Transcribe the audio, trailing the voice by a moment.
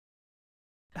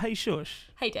Hey, Shush.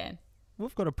 Hey, Dan.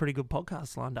 We've got a pretty good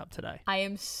podcast lined up today. I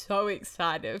am so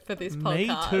excited for this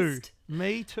podcast.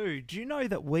 Me too. Do you know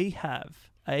that we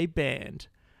have a band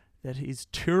that is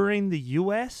touring the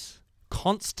US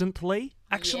constantly?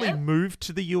 Actually moved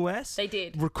to the US. They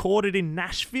did. Recorded in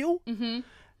Nashville. Mm-hmm.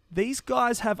 These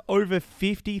guys have over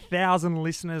 50,000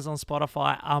 listeners on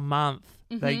Spotify a month.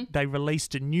 Mm-hmm. They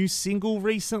released a new single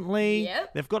recently.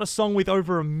 Yep. They've got a song with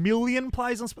over 1 million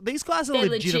plays on Spotify. These guys are They're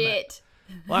legitimate. legit.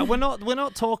 Like we're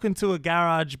not talking to a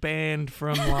garage band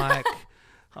from like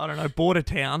I don't know,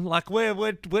 Bordertown. Like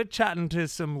we're chatting to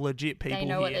some legit people. They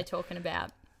know here. what they're talking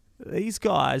about. These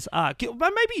guys are.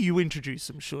 Maybe you introduce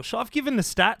them, Shush. I've given the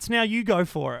stats. Now you go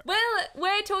for it. Well,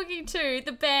 we're talking to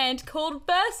the band called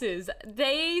Versus.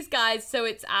 These guys, so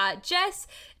it's Jess,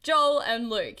 Joel, and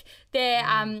Luke. They're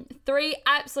three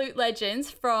absolute legends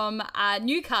from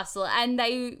Newcastle, and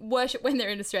they worship when they're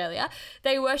in Australia.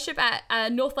 They worship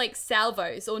at North Lake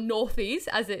Salvos, or Northies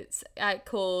as it's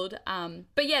called.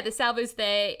 But yeah, the Salvos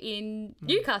there in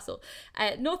Newcastle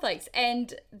at North Lakes,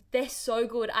 and they're so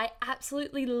good. I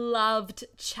absolutely loved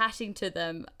chatting to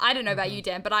them. I don't know about you,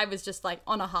 Dan, but I was just like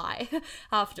on a high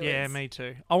afterwards. Yeah, me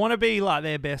too. I want to be like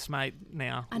their best mate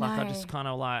now. I I know. just kind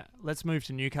of like, let's move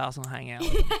to Newcastle and hang out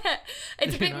with them.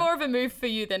 It's a bit more of a move for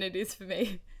you than it is for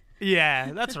me.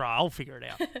 Yeah, that's right. I'll figure it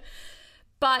out.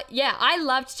 But yeah, I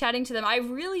loved chatting to them. I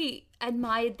really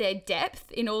admired their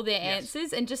depth in all their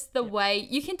answers, and just the way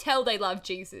you can tell they love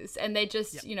Jesus, and they're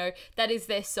just, you know, that is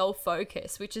their sole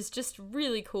focus, which is just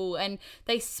really cool. And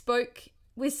they spoke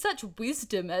with such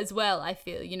wisdom as well, I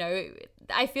feel. You know,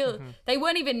 I feel they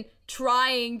weren't even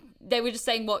trying, they were just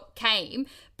saying what came,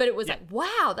 but it was like,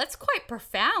 wow, that's quite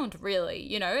profound, really,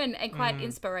 you know, and quite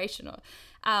inspirational.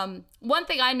 One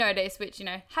thing I noticed, which, you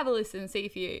know, have a listen and see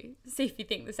if you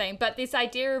think the same, but this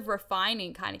idea of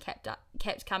refining kind of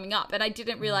kept coming up, and I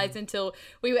didn't realize until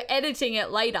we were editing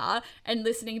it later and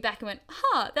listening back and went,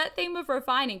 that theme of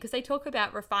refining, because they talk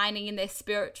about refining in their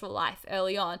spiritual life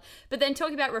early on, but then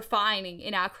talking about refining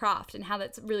in our craft and how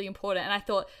that's really important. And I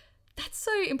thought, that's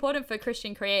so important for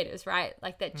Christian creators, right?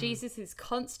 Like that Jesus is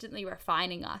constantly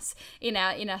refining us in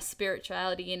our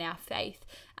spirituality, in our faith,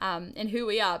 and who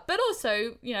we are. But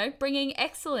also, you know, bringing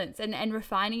excellence and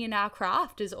refining in our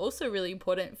craft is also really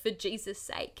important for Jesus'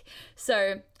 sake.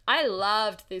 So I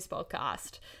loved this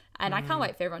podcast, and I can't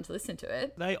wait for everyone to listen to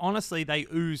it. They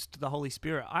oozed the Holy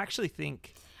Spirit. I actually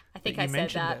think I think that I you said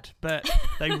mentioned that. it, but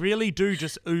they really do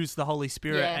just ooze the Holy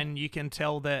Spirit, Yeah. and you can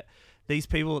tell that these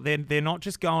people, they're not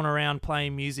just going around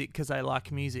playing music because they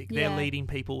like music. Yeah. They're leading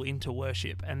people into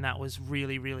worship, and that was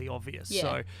really, really obvious. Yeah.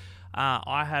 So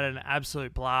I had an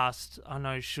absolute blast. I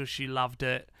know Shushi loved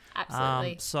it.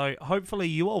 Absolutely. So hopefully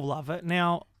you all love it.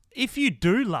 Now, if you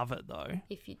do love it, though,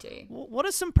 If you do. what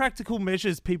are some practical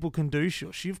measures people can do,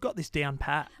 Shush? You've got this down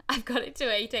pat. I've got it to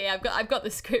ET. I've got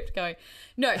the script going.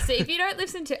 No, so if you don't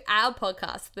listen to our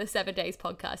podcast, the 7 Days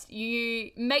podcast,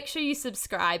 you make sure you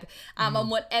subscribe on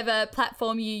whatever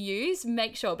platform you use.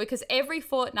 Make sure, because every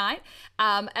fortnight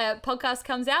a podcast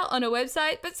comes out on a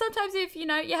website. But sometimes if you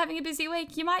know you're having a busy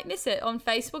week, you might miss it on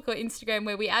Facebook or Instagram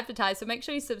where we advertise. So make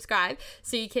sure you subscribe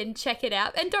so you can check it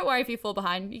out. And don't worry if you fall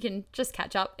behind, you can just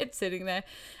catch up. It's sitting there.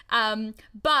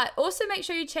 But also make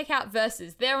sure you check out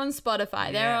Versus. They're on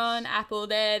Spotify. They're on Apple.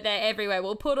 They're everywhere.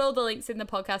 We'll put all the links in the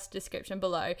podcast description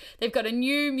below. They've got a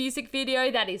new music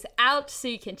video that is out, so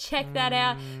you can check that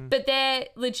out. But they're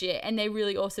legit and they're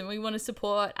really awesome. We want to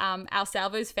support our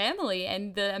Salvos family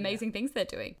and the amazing things they're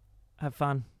doing. Have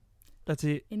fun. That's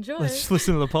it. Enjoy. Let's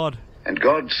listen to the pod. And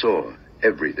God saw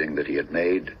everything that he had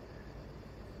made,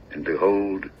 and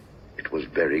behold, it was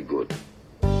very good.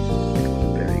 It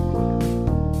was very good.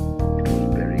 It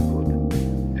was very good.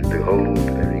 And behold,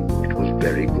 it was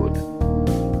very good.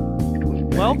 It was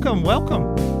very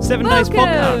Welcome. 7 Days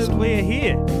podcast. We're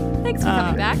here. Thanks for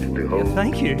coming back. And behold,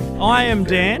 Thank you. I am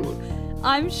Dan.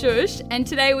 I'm Shush, and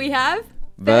today we have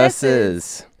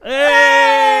Versus.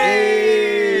 Hey!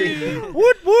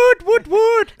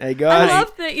 Wood. Hey I guys.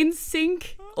 love the in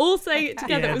sync. All saying it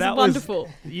together. It was that wonderful.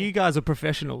 You guys are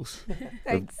professionals.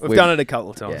 We've done it a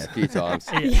couple of Yeah, times. a few times.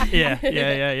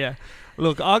 Yeah.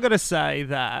 Look, I got to say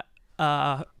that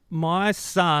my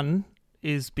son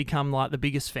is become like the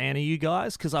biggest fan of you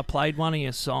guys because I played one of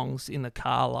your songs in the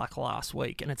car like last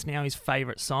week and it's now his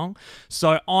favourite song.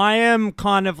 So I am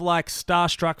kind of like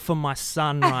starstruck for my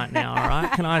son right now, all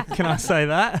right? Can I say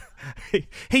that?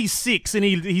 He's 6 and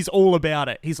he's all about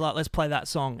it. He's like, let's play that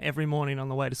song every morning on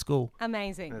the way to school.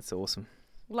 Amazing. That's awesome.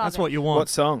 Love That's it. what you want. What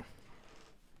song?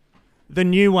 the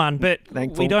new one, but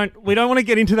Thankful. we don't want to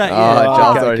get into that Oh, yet.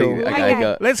 Joel's okay, already. cool. Okay, Okay.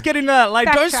 go. Let's get into that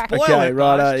later. Don't Backtrack. spoil Okay, it.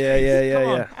 right. guys. Come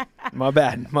on. Yeah. My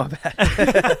bad.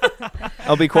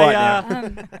 I'll be quiet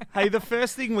now. Hey, the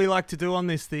first thing we like to do on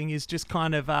this thing is just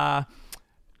kind of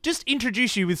just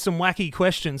introduce you with some wacky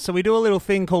questions. So we do a little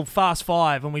thing called Fast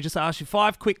Five, and we just ask you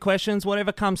 5 quick questions,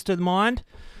 whatever comes to mind.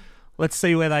 Let's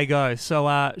see where they go. So,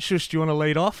 Shush, do you want to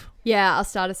lead off? Yeah, I'll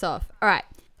start us off. All right.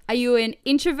 Are you an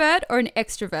introvert or an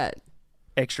extrovert?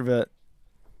 Extrovert.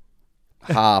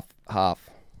 Half.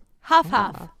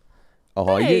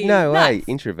 Oh, Hey, no way. nice.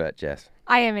 Introvert, Jess.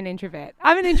 I am an introvert.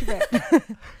 I'm an introvert.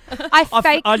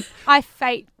 I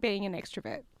fake being an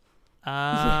extrovert.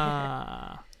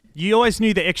 You always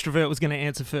knew the extrovert was going to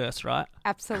answer first, right?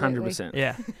 Absolutely. 100%.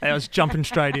 Yeah, I was jumping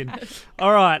straight in.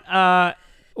 All right.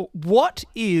 What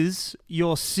is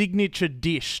your signature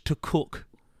dish to cook?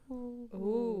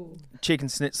 Ooh. Chicken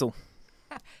schnitzel.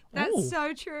 That's Ooh.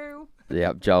 so true.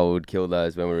 Yep, Joel would kill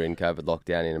those when we were in COVID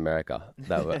lockdown in America.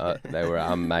 They were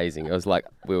amazing. It was like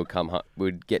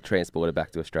we'd get transported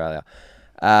back to Australia.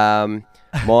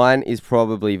 Mine is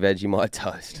probably Vegemite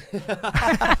toast.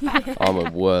 I'm a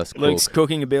worse cook. Luke's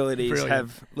cooking abilities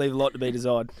Brilliant. leave a lot to be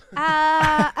desired.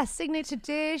 A signature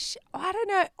dish. I don't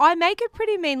know. I make a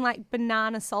pretty mean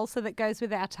banana salsa that goes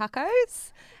with our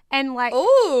tacos, and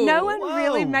Ooh, no one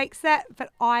really whoa. makes that,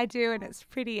 but I do, and it's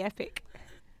pretty epic.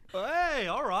 Hey,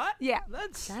 all right. Yeah.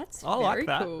 That's I very like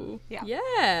that. cool. Yeah.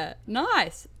 Yeah,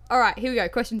 nice. All right, here we go.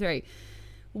 Question 3.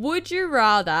 Would you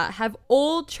rather have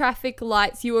all traffic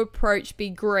lights you approach be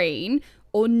green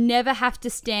or never have to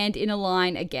stand in a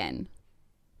line again?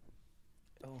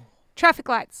 Traffic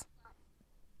lights.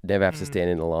 Never have to stand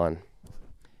in the line.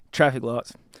 Traffic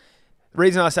lights. The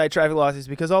reason I say traffic lights is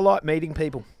because I like meeting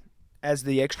people as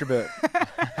the extrovert.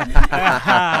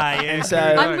 Yeah, so-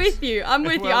 very I'm nice. with you. I'm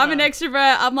with you. Well I'm an done.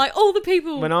 extrovert. I'm like, all the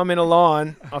people. When I'm in a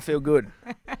line, I feel good.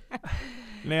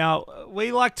 Now,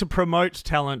 we like to promote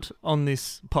talent on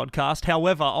this podcast.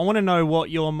 However, I want to know what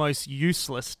your most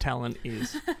useless talent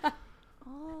is.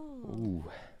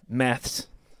 Maths.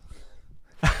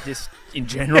 Just in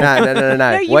general. No.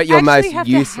 No, you What your actually most have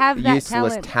to have that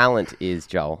useless talent. talent is,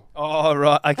 Joel. Oh,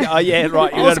 right. Okay. Oh, yeah,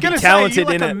 right. I You was got to going be to say, are talented you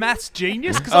like in a it. maths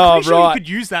genius? Because Oh, I'm pretty sure right. you could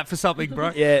use that for something,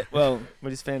 bro. Yeah, well, we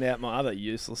just found out my other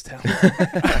useless talent.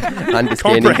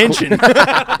 Understanding. Comprehension.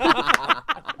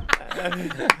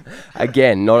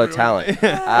 Again, not a talent.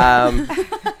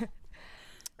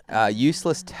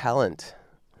 Useless talent.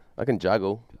 I can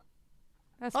juggle.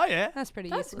 That's, Oh, yeah. That's pretty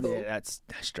That's useless. cool. Yeah, that's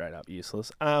straight up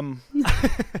useless.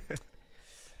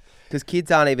 Because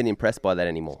kids aren't even impressed by that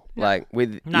anymore. No. Like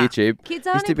with Nah. YouTube, Kids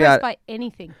aren't used to be impressed able, by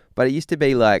anything. but it used to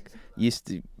be like I used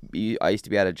to be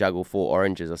able to juggle 4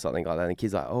 oranges or something like that, and the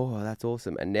kids are like, oh, that's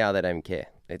awesome. And now they don't even care.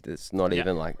 It's not Yeah.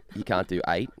 even like you can't do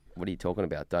 8. What are you talking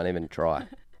about? Don't even try.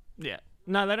 Yeah.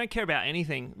 No, they don't care about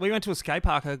anything. We went to a skate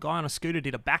park, a guy on a scooter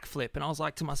did a backflip, and I was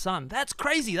like to my son, that's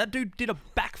crazy. That dude did a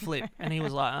backflip. And he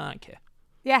was like, I don't care.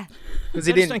 Yeah. Because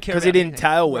They he just don't didn't, care because he about didn't anything.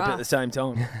 tail whip Right. at the same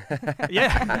time.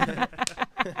 Yeah.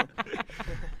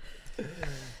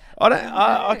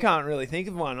 I can't really think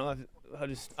of one.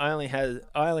 I only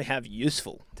have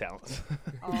useful talents.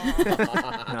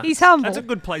 He's humble. That's a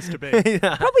good place to be.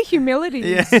 Probably humility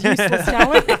is useless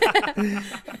talent.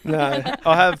 No,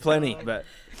 I have plenty, but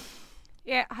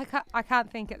Yeah, I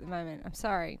can't think at the moment. I'm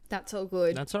sorry. That's all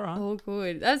good. That's all right. All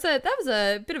good. That was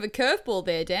a bit of a curveball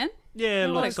there, Dan. Yeah,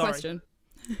 What a look, sorry. question.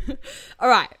 All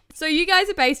right. So you guys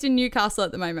are based in Newcastle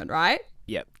at the moment, right?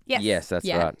 yep. Yes. That's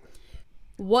Yeah. right.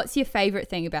 What's your favourite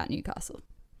thing about Newcastle?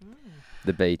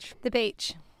 The beach. The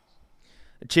beach.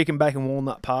 Chicken bacon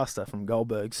walnut pasta from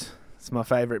Goldberg's. It's my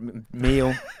favourite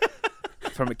meal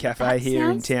from a cafe That here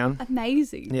in sounds town.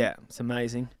 Amazing. Yeah, it's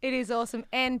amazing. It is awesome.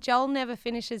 And Joel never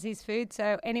finishes his food,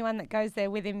 so anyone that goes there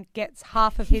with him gets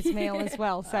half of his meal as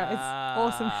well. So it's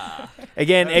awesome.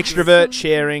 Again, extrovert,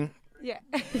 sharing, Yeah.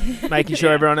 making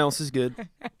sure everyone else is good.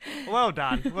 Well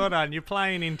done. Well done. You're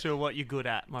playing into what you're good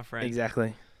at, my friend.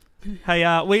 Exactly. Hey,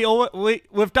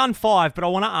 we've done 5, but I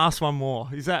want to ask one more.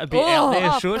 Is that a bit out there,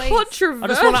 Oh, Shush? please. Controversial. I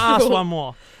just want to ask one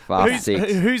more. Fast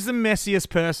 6. Who's the messiest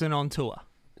person on tour?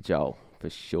 Joel, for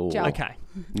sure. Joel. Okay.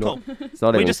 Not, it's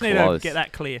not We even just need close. to get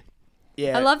that clear.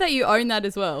 Yeah. I love that you own that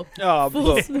as well. Oh,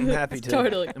 look, I'm happy to.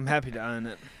 Totally. I'm happy to own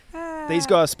it. These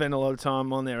guys spend a lot of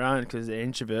time on their own because they're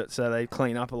introverts, so they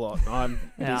clean up a lot. I'm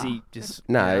Yeah. busy just...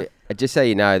 No, just so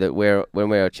you know that when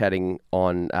we were chatting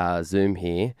on Zoom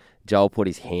here, Joel put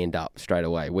his hand up straight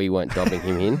away. We weren't dobbing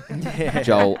him in.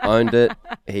 Joel owned it.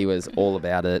 He was all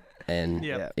about it, and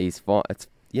Yep. he's fine.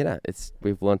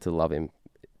 We've learned to love him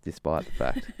despite the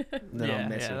fact. Then I'm Yeah,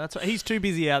 messing. that's right. He's too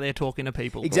busy out there talking to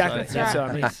people. Exactly. So, That's yeah.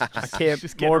 what I mean. I care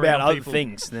Just getting more about around other people.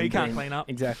 things than He can't being- clean up.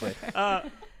 Exactly.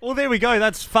 Well, there we go.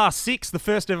 That's Fast 6, the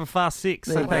first ever Fast 6.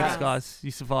 So There you thanks, go. guys.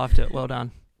 You survived it. Well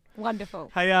done.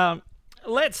 Wonderful. Hey,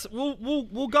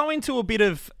 we'll go into a bit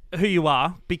of who you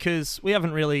are, because we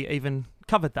haven't really even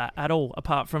covered that at all,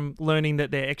 apart from learning that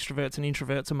there are extroverts and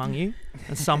introverts among you,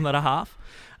 and some that are half.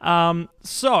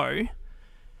 So,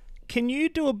 can you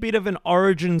do a bit of an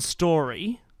origin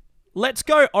story? Let's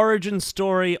go origin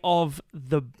story of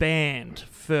the band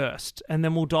first, and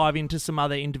then we'll dive into some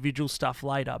other individual stuff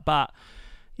later. But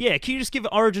yeah, can you just give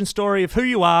an origin story of who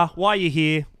you are, why you're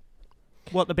here,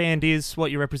 what the band is,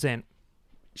 what you represent?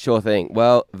 Sure thing.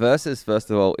 Well, Versus, first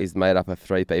of all, is made up of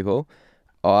 3 people.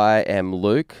 I am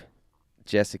Luke.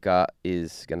 Jessica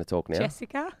is going to talk now.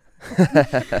 Jessica.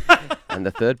 And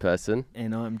the third person.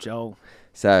 And I'm Joel.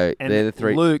 So And they're the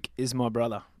 3. Luke is my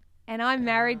brother. And I'm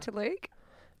married to Luke.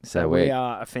 So we we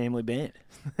are a family band.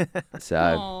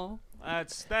 so Aw.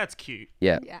 That's cute.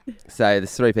 yeah. Yeah. So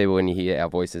there's 3 people. When you hear our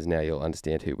voices now, you'll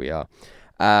understand who we are.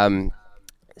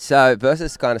 So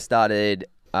Versus kind of started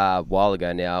a while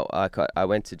ago now. I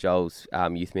went to Joel's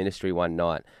youth ministry one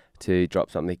night to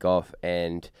drop something off,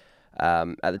 and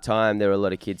at the time there were a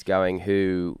lot of kids going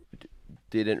who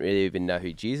didn't really even know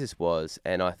who Jesus was,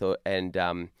 and I thought, and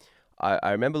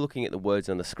I remember looking at the words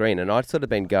on the screen, and I'd sort of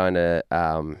been going to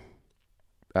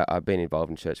I've been involved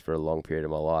in church for a long period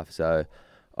of my life, so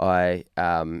I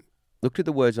looked at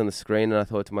the words on the screen and I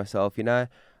thought to myself, I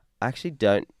actually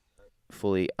don't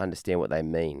fully understand what they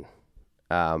mean.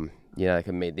 They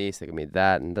can mean this, they can mean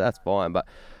that, and that's fine. But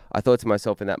I thought to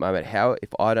myself in that moment,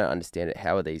 if I don't understand it,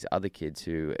 how are these other kids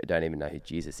who don't even know who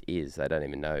Jesus is? They don't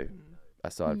even know,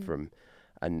 aside from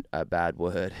a bad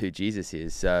word, who Jesus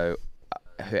is. So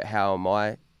how am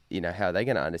I, how are they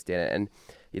going to understand it? And,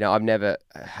 I've never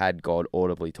had God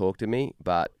audibly talk to me,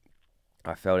 but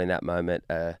I felt in that moment,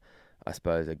 I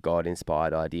suppose, a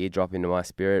God-inspired idea drop into my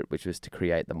spirit, which was to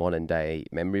create the modern-day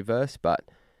memory verse, but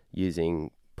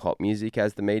using pop music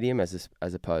as the medium, as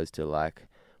opposed to like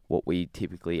what we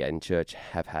typically in church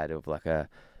have had of like a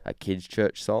kids'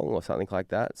 church song or something like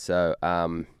that. So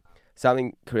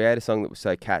create a song that was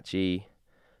so catchy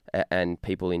and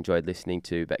people enjoyed listening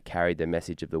to, but carried the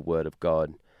message of the Word of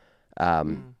God.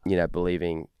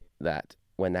 Believing that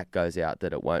when that goes out,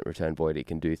 that it won't return void. It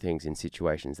can do things in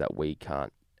situations that we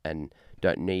can't and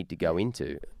don't need to go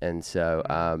into. And so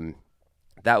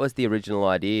that was the original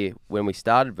idea. When we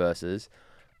started Versus,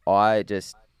 I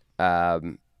just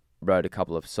wrote a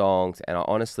couple of songs, and I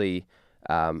honestly,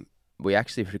 we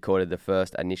actually recorded the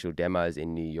first initial demos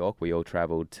in New York. We all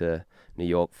traveled to New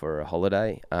York for a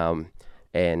holiday,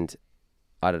 and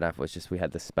I don't know if it was just we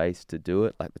had the space to do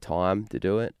it, like the time to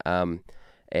do it.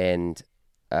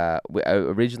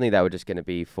 Originally they were just going to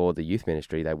be for the youth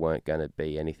ministry. They weren't going to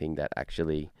be anything that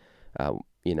actually,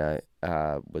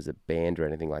 was a band or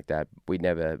anything like that. We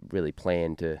never really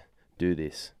planned to do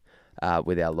this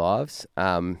with our lives.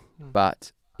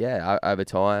 But yeah, over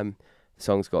time, the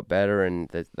songs got better and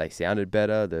they sounded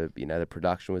better. The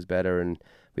production was better, and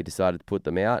we decided to put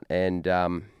them out. And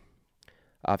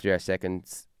after our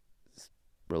second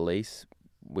release,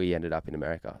 we ended up in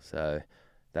America. So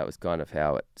that was kind of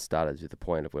how it started, with the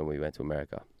point of when we went to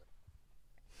America.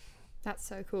 That's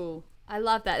so cool. I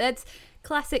love that. That's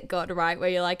classic God, right? Where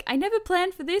you're like, I never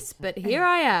planned for this, but here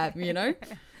I am,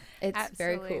 It's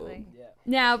very cool. Absolutely.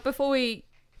 Now, before we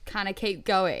kind of keep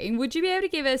going, would you be able to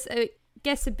give us, a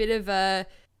bit of a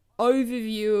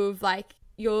overview of like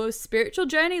your spiritual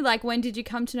journey? Like, when did you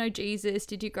come to know Jesus?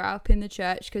 Did you grow up in the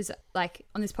church? Because like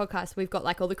on this podcast, we've got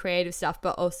like all the creative stuff,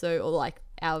 but also all like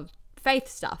our faith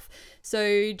stuff. So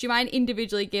do you mind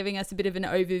individually giving us a bit of an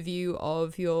overview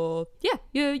of your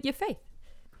faith?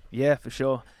 Yeah, for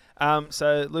sure.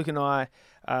 So Luke and I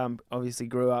obviously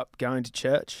grew up going to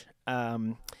church.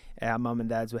 Our mum and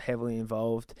dads were heavily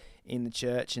involved in the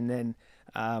church, and then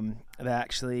they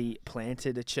actually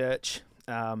planted a church.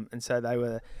 And so they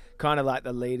were kind of like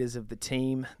the leaders of the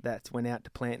team that went out to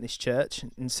plant this church.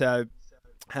 And so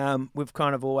we've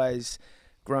kind of always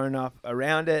grown up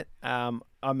around it.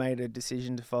 I made a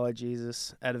decision to follow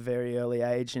Jesus at a very early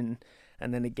age, and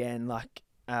then again, like,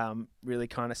 really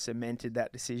kind of cemented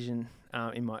that decision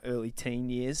in my early teen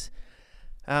years.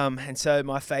 And so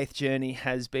my faith journey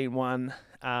has been one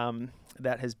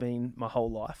that has been my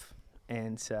whole life.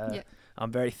 And so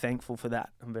I'm very thankful for that.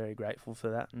 I'm very grateful for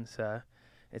that. And so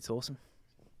it's awesome.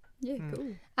 Yeah,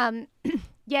 cool.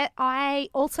 Yeah, I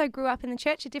also grew up in the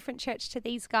church, a different church to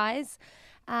these guys.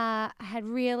 I had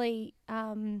really,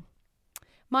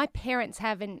 my parents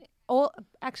have, all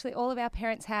of our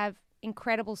parents have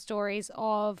incredible stories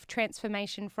of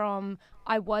transformation from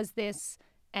I was this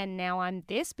and now I'm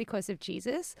this because of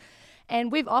Jesus.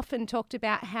 And we've often talked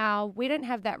about how we don't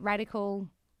have that radical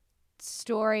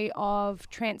story of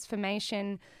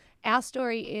transformation. Our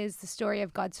story is the story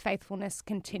of God's faithfulness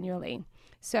continually.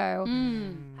 So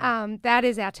that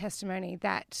is our testimony,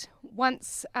 that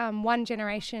once one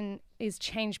generation is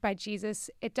changed by Jesus,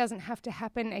 it doesn't have to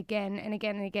happen again and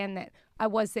again and again that I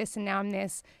was this and now I'm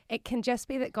this. It can just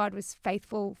be that God was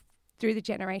faithful through the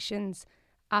generations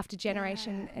after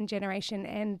generation and generation.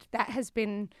 And that has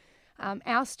been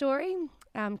our story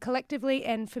collectively,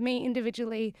 and for me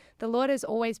individually. The Lord has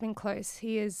always been close.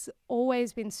 He has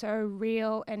always been so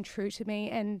real and true to me.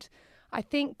 And I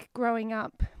think growing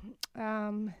up,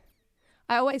 I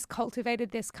always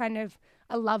cultivated this kind of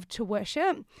a love to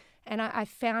worship, and I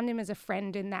found him as a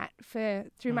friend in that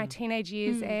through my teenage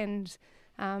years, and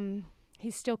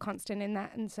he's still constant in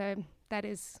that. And so that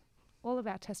is all of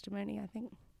our testimony, I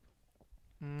think.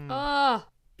 Oh,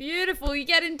 beautiful. You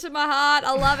get into my heart.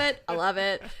 I love it. I love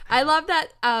it. I love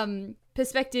that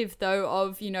perspective, though,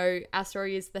 of, our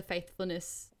story is the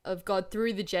faithfulness of God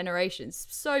through the generations.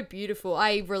 So beautiful.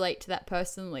 I relate to that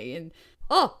personally, and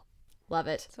love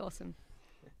it. It's awesome.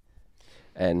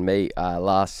 And me,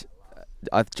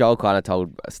 Joel kind of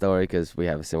told a story because we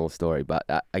have a similar story, but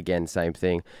again, same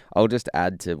thing. I'll just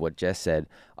add to what Jess said.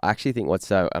 I actually think what's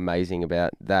so amazing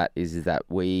about that is that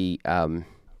we,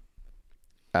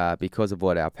 because of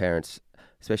what our parents,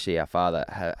 especially our father,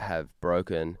 have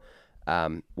broken,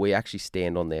 we actually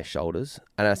stand on their shoulders.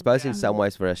 And I suppose in some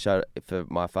ways for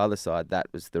my father's side, that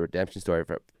was the redemption story.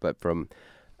 But from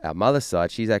our mother's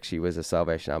side, she's actually was a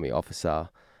Salvation Army officer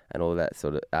and all that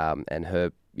sort of, and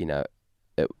her,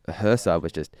 her side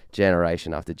was just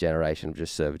generation after generation of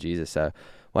just serve Jesus. So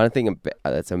one thing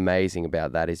that's amazing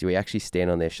about that is we actually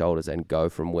stand on their shoulders and go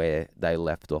from where they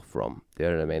left off from. You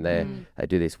know what I mean? They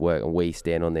do this work and we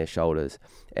stand on their shoulders.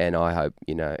 And I hope,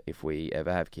 if we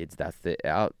ever have kids, that's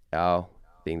our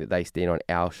thing, that they stand on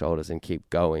our shoulders and keep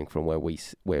going from where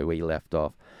we left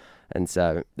off. And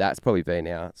so that's probably been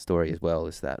our story as well,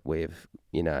 is that we've,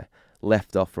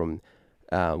 left off from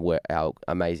where our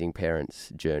amazing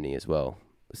parents' journey as well.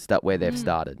 Where they've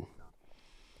started.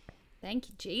 Thank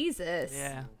you, Jesus.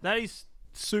 Yeah, that is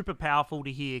super powerful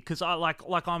to hear, because I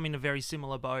like I'm in a very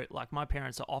similar boat. Like, my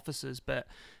parents are officers, but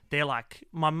they're like,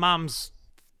 my mum's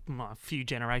a few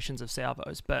generations of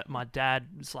salvos, but my dad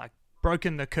is like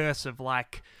broken the curse of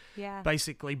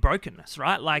basically brokenness,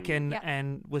 right? Like,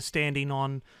 and was standing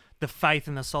on the faith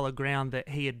and the solid ground that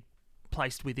he had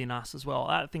placed within us as well.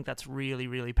 I think that's really,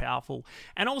 really powerful.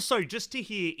 And also just to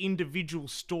hear individual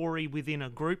story within a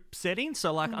group setting.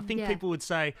 So I think people would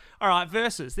say, all right,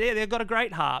 Versus, they've got a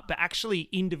great heart, but actually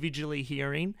individually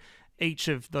hearing each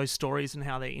of those stories and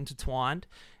how they're intertwined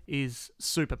is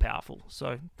super powerful.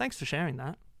 So thanks for sharing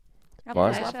that. That's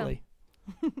lovely.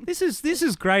 This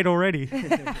is great already.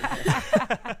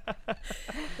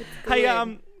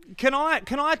 Hey, can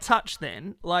I touch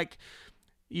then? Like,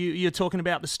 you're talking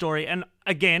about the story, and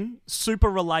again,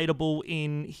 super relatable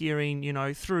in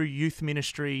hearing, through youth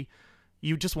ministry,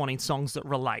 you just wanting songs that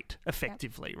relate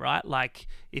effectively, right? Like,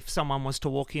 if someone was to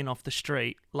walk in off the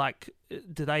street, like,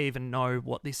 do they even know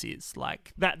what this is?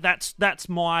 Like, that's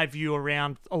my view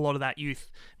around a lot of that youth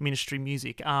ministry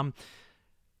music.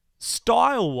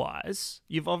 Style-wise,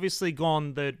 you've obviously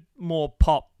gone the more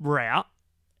pop route.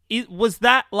 Was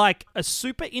that like a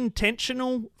super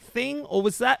intentional thing, or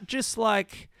was that just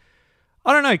like,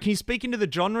 I don't know, can you speak into the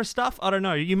genre stuff? I don't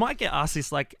know. You might get asked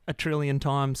this like a trillion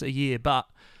times a year, but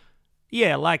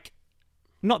yeah, like,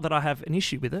 not that I have an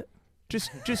issue with it. Just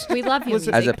we love your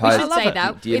music. As opposed, we should say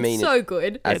that. Do you mean so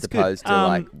good. As opposed to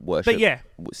like worship,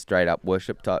 but straight up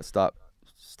worship type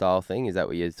style thing? Is that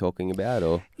what you're talking about,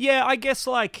 or? Yeah, I guess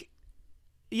why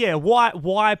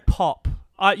pop?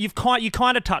 You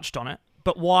kind of touched on it.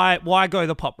 But why go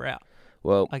the pop route?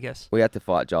 Well, I guess we had to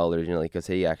fight Joel originally because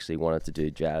he actually wanted to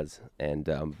do jazz, and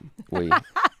we.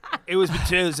 It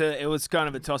was kind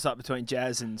of a toss up between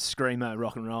jazz and screamo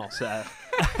rock and roll. So,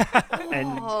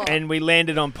 and we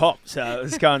landed on pop. So it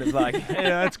was kind of like,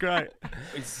 yeah, that's great.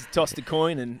 We tossed a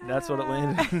coin, and that's what it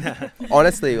landed.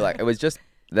 Honestly, like, that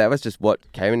was just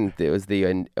what came in. It was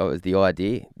the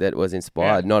idea that was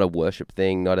inspired, not a worship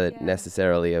thing, not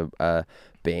necessarily a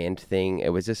band thing. It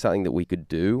was just something that we could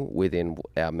do within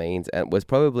our means, and it was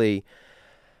probably,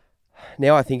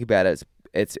 now I think about it,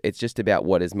 it's just about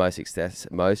what is most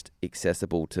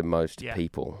accessible to most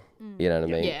people. You know what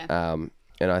I mean? Yeah.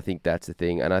 And I think that's the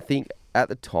thing. And I think at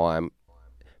the time,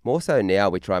 more so now,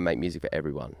 we try and make music for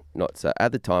everyone. Not so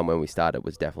at the time when we started, it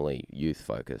was definitely youth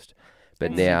focused. But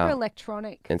And now super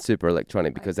electronic. and super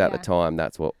electronic because at the Yeah. time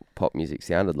that's what pop music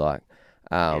sounded like.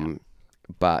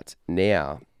 But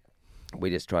now we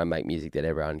just try and make music that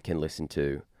everyone can listen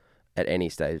to at any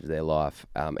stage of their life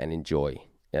and enjoy.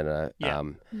 You know,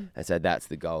 and so that's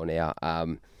the goal now.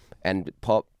 And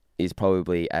pop is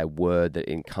probably a word that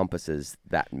encompasses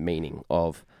that meaning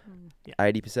of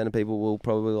 80% of people will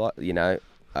probably like,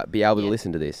 be able to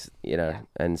listen to this,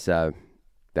 and so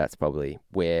that's probably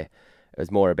where it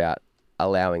was more about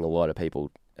allowing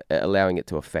it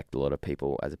to affect a lot of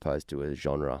people as opposed to a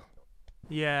genre.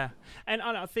 Yeah. And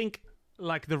I think,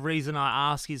 like, the reason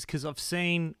I ask is because I've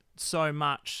seen so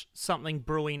much something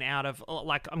brewing out of,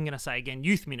 like, I'm going to say again,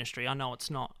 youth ministry. I know it's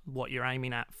not what you're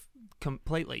aiming at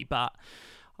completely, but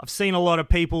I've seen a lot of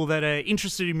people that are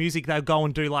interested in music. They'll go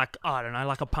and do, like, I don't know,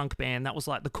 like a punk band. That was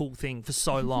like the cool thing for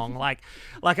so long. like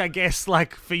I guess,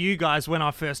 like, for you guys, when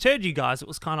I first heard you guys, it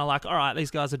was kind of like, all right,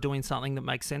 these guys are doing something that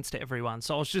makes sense to everyone.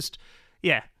 So I was just,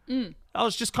 I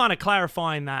was just kind of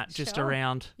clarifying that just Sure.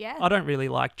 around. Yeah. I don't really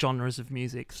like genres of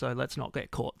music, so let's not get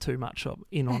caught too much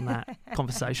in on that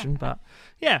conversation. But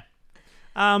yeah.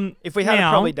 If we hadn't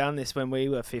now- probably done this when we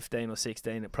were 15 or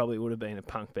 16, it probably would have been a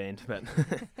punk band. But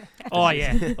Oh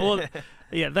yeah, well,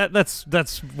 yeah. That's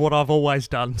what I've always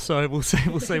done. So we'll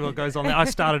see what goes on there. I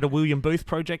started a William Booth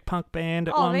Project punk band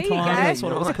at Oh, one there you time. go. That's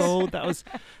what it was Nice. called. That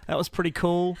was pretty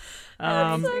cool.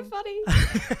 That's so funny.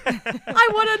 I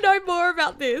want to know more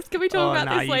about this. Can we talk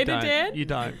about this you later, don't. Dan? You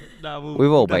don't. No,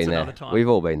 We've all that's been there. another time. We've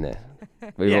all been there.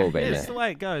 We've all been It's there. the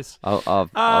way it goes.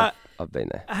 I've been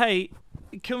there. Hey,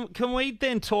 can we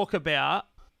then talk about,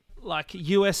 like,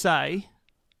 USA?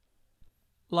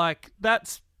 Like,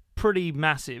 that's pretty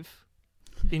massive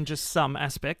in just some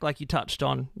aspect. Like you touched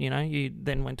on, you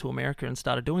then went to America and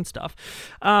started doing stuff.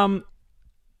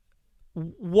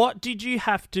 What did you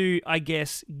have to, I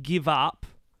guess, give up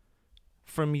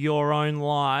from your own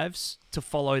lives to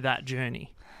follow that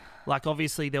journey? Like,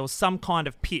 obviously, there was some kind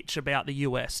of pitch about the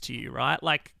US to you, right?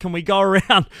 Like, can we go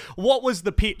around? What was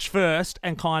the pitch first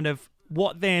and kind of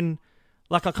what then?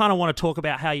 Like, I kind of want to talk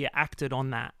about how you acted on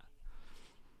that.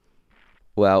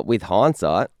 Well, with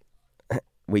hindsight,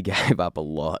 we gave up a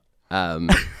lot.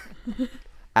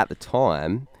 At the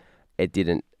time, it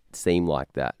didn't seem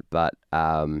like that, but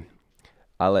I'll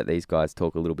let these guys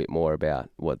talk a little bit more about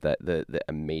what the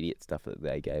immediate stuff that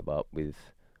they gave up with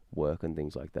work and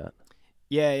things like that.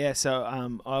 Yeah. So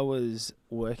I was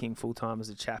working full time as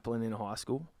a chaplain in a high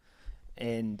school,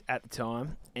 and at the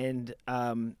time, and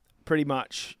pretty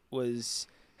much was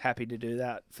happy to do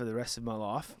that for the rest of my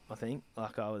life. I think,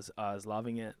 like, I was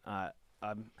loving it. I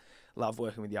love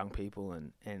working with young people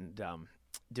and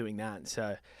doing that.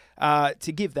 So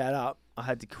to give that up, I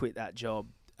had to quit that job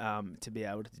to be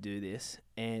able to do this,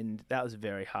 and that was a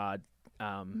very hard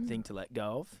thing to let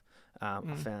go of.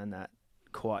 I found that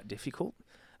quite difficult.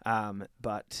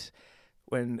 But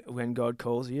when God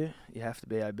calls you, you have to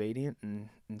be obedient, and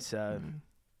so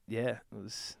yeah, it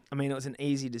was an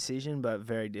easy decision, but a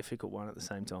very difficult one at the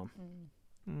same time.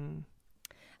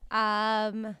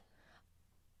 I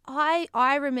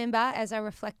remember, as I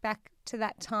reflect back to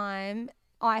that time,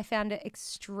 I found it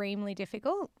extremely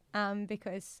difficult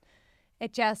because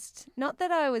it just, not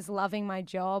that I was loving my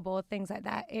job or things like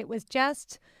that, it was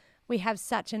just, we have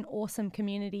such an awesome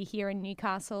community here in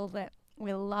Newcastle that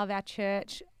we love our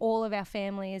church. All of our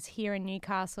family is here in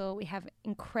Newcastle. We have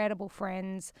incredible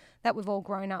friends that we've all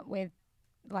grown up with,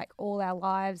 like, all our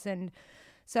lives. And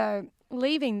so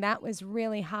leaving that was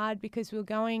really hard because we were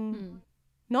going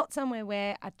not somewhere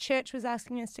where a church was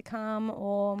asking us to come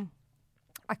or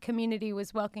a community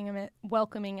was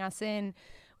welcoming us in.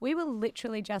 We were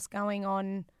literally just going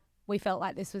on, we felt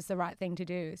like this was the right thing to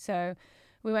do. So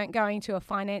we weren't going to a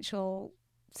financial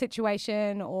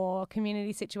situation or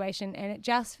community situation, and it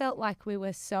just felt like we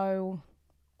were so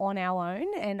on our own,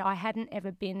 and I hadn't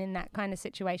ever been in that kind of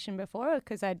situation before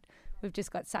because we've just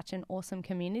got such an awesome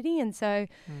community, and so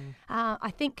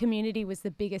I think community was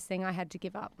the biggest thing I had to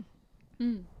give up.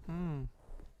 Do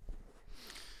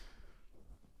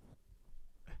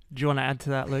you want to add to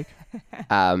that, Luke?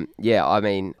 Yeah, I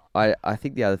mean, I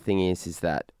think the other thing is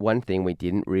that one thing we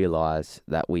didn't realise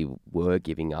that we were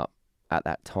giving up at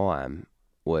that time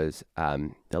was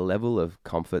the level of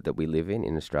comfort that we live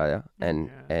in Australia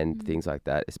and things like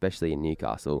that, especially in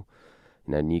Newcastle.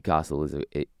 You know, Newcastle is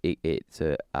it's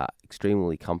a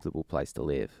extremely comfortable place to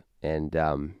live, and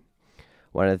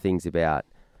one of the things about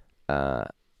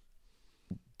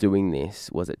doing this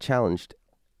was it challenged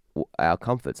our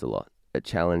comforts a lot. It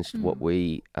challenged what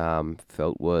we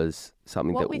felt was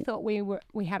something What that we thought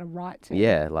we had a right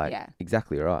to.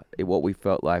 exactly right. What we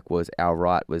felt like was our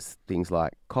right was things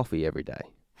like coffee every day.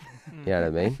 You know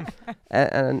what I mean?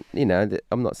 And you know,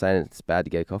 I'm not saying it's bad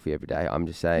to get coffee every day. I'm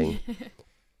just saying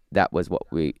that was what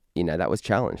that was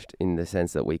challenged in the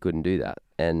sense that we couldn't do that.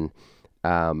 And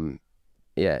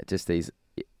just these,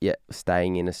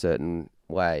 staying in a certain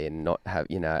way and not have,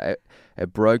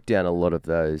 it broke down a lot of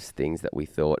those things that we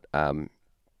thought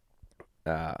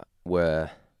were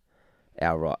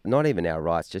our right, not even our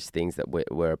rights, just things that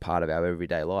were a part of our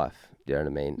everyday life. Do you know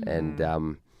what I mean? Mm.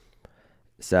 And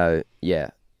so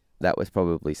that was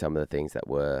probably some of the things that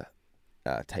were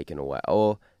taken away.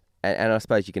 And I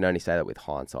suppose you can only say that with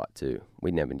hindsight too.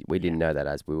 We didn't know that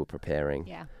as we were preparing.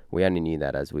 Yeah. We only knew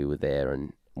that as we were there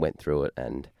and went through it.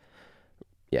 And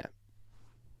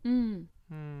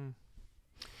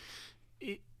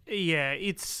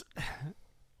it's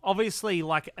obviously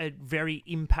like a very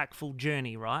impactful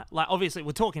journey, right? Like, obviously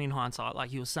we're talking in hindsight,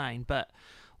 like you were saying, but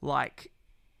like,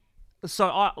 so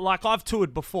I've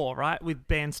toured before, right, with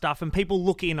band stuff, and people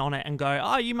look in on it and go,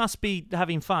 "Oh, you must be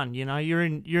having fun, you're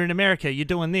in America, you're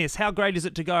doing this. How great is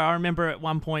it to go?" I remember at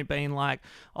one point being like,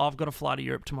 "Oh, I've got to fly to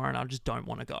Europe tomorrow and I just don't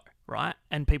want to go," right?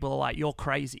 And people are like, "You're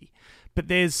crazy." But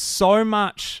there's so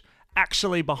much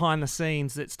actually behind the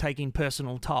scenes that's taking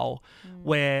personal toll,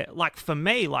 where, like, for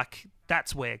me, like,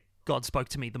 that's where God spoke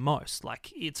to me the most.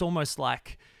 Like, it's almost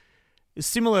like, it's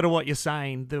similar to what you're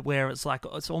saying, where it's like,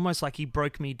 it's almost like he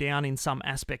broke me down in some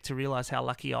aspect to realize how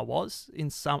lucky I was in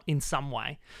some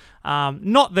way.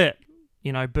 Not that,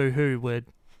 boo-hoo, we're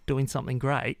doing something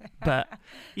great, but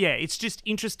yeah, it's just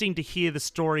interesting to hear the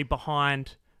story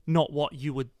behind not what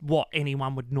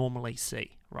anyone would normally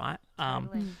see, right?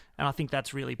 Totally. And I think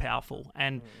that's really powerful.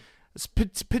 And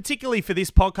particularly for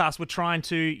this podcast, we're trying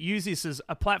to use this as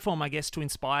a platform, I guess, to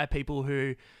inspire people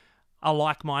who are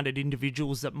like-minded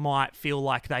individuals that might feel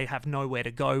like they have nowhere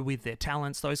to go with their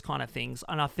talents, those kind of things.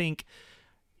 And I think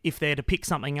if they're to pick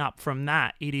something up from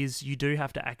that, it is, you do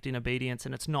have to act in obedience,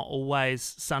 and it's not always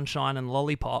sunshine and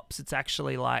lollipops. It's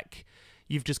actually like,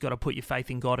 you've just got to put your faith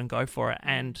in God and go for it.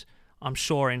 And I'm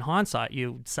sure in hindsight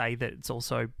you would say that it's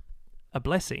also a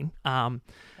blessing.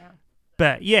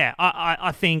 But yeah,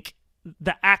 I think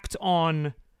the act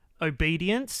on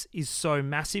obedience is so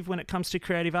massive when it comes to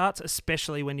creative arts,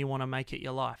 especially when you want to make it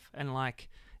your life. And like,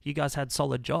 you guys had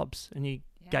solid jobs and you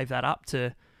gave that up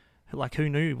to, like, who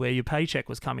knew where your paycheck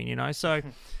was coming, So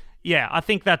yeah, I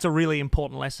think that's a really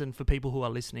important lesson for people who are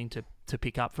listening to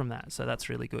pick up from that. So that's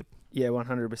really good. Yeah,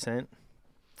 100%.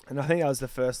 And I think that was the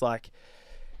first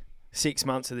 6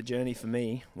 months of the journey for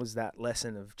me, was that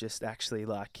lesson of just actually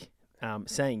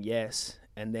saying yes,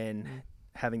 and then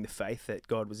having the faith that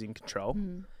God was in control.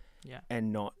 Yeah.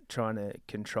 And not trying to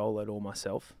control it all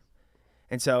myself.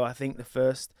 And so I think the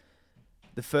first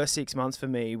 6 months for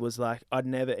me was like, I'd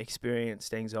never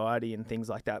experienced anxiety and things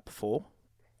like that before.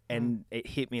 And it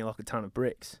hit me like a ton of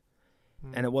bricks.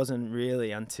 And it wasn't really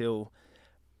until,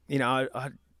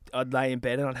 I'd lay in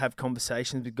bed and I'd have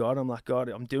conversations with God. I'm like, "God,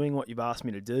 I'm doing what you've asked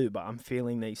me to do, but I'm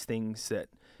feeling these things that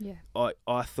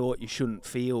I thought you shouldn't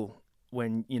feel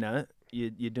when,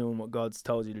 you're doing what God's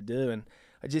told you to do." And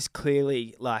I just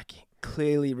clearly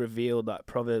revealed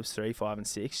Proverbs 3, 5, and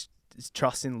 6.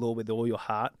 Trust in the Lord with all your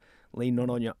heart. Lean not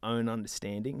on your own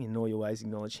understanding. In all your ways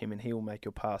acknowledge him, and he will make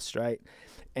your path straight.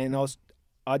 And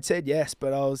I'd said yes,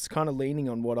 but I was kind of leaning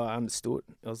on what I understood.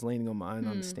 I was leaning on my own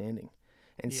understanding.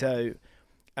 And so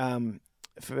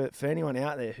for anyone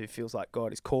out there who feels like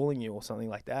God is calling you or something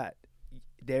like that,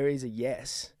 there is a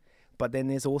yes. But then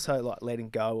there's also letting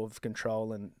go of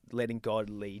control and letting God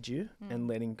lead you and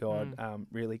letting God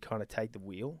really kind of take the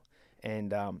wheel.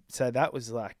 And so that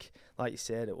was like you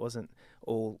said, it wasn't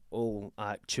all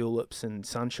tulips and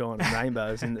sunshine and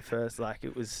rainbows in the first.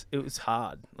 It was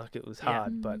hard. It was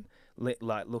hard, but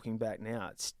looking back now,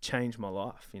 it's changed my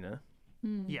life.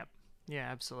 Yep. Yeah,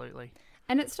 absolutely.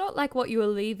 And it's not like what you were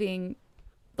leaving.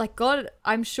 Like, God,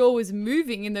 I'm sure, was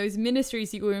moving in those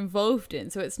ministries you were involved in.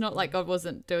 So it's not like God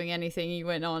wasn't doing anything. You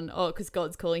went on, because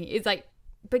God's calling you. It's like,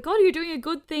 but God, you're doing a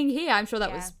good thing here. I'm sure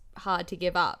that was hard to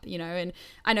give up, And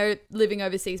I know, living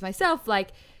overseas myself, I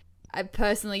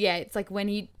personally, it's like when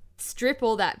you strip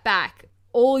all that back,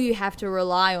 all you have to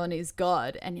rely on is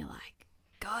God. And you're like,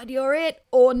 God, you're it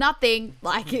or nothing.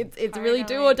 It's really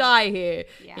do or die here,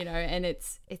 and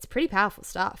it's pretty powerful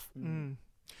stuff.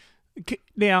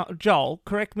 Now, Joel,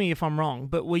 correct me if I'm wrong,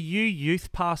 but were you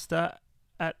youth pastor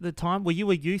at the time? Were you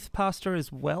a youth pastor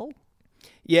as well?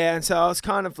 Yeah, and so I was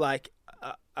kind of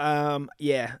I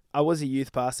was a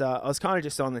youth pastor. I was kind of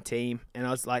just on the team, and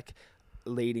I was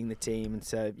leading the team, and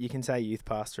so you can say youth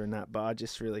pastor and that, but I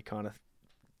just really kind of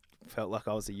felt like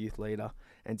I was a youth leader.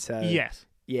 And so yes.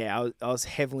 Yeah, I was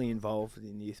heavily involved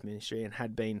in youth ministry and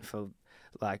had been for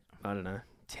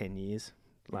 10 years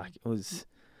Like it was,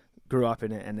 grew up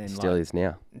in it, and then Still like, is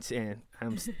now.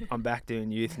 I'm back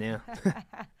doing youth now.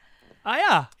 Oh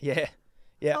yeah. Yeah,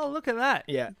 yeah, Oh, look at that.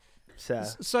 yeah. So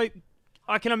So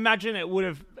I can imagine it would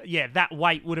have, that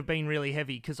weight would have been really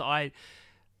heavy because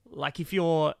if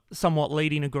you're somewhat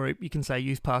leading a group, you can say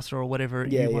youth pastor or whatever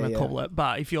Yeah, you want to yeah. call it.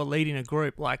 But if you're leading a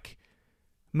group, like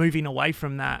moving away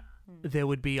from that, there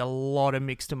would be a lot of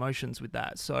mixed emotions with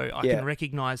that. So I Yeah. can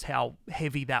recognize how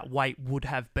heavy that weight would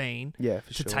have been yeah, for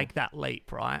to sure. take that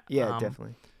leap, right? Yeah,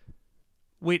 definitely.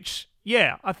 Which,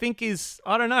 I think is,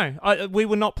 I don't know. We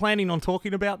were not planning on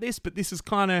talking about this, but this is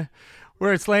kind of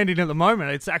where it's landing at the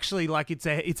moment. It's actually like it's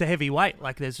a heavy weight.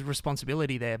 Like there's a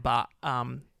responsibility there, but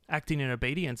acting in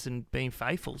obedience and being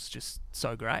faithful is just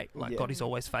so great. Like Yeah. God is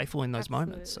always faithful in those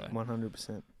moments. So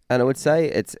 100%. And I would say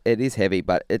it is heavy,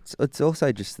 but it's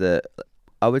also just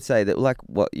I would say that like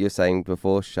what you're saying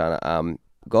before, Shana,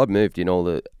 God moved in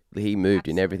He moved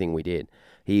in everything we did.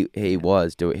 He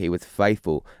was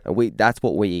faithful, and that's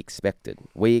what we expected.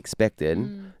 We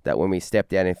expected that when we stepped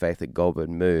down in faith that God would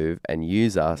move and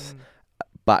use us,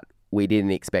 but we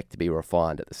didn't expect to be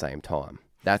refined at the same time.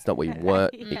 That's not what we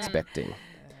weren't expecting.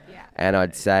 Yeah. And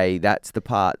I'd say that's the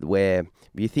part where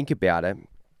you think about it,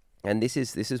 and this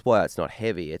is why it's not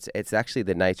heavy. It's actually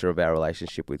the nature of our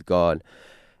relationship with God.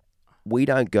 We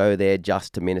don't go there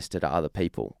just to minister to other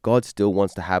people. God still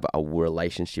wants to have a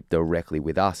relationship directly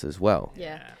with us as well.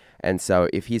 Yeah. And so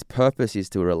if his purpose is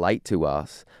to relate to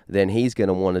us, then he's going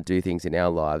to want to do things in our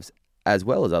lives as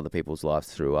well as other people's lives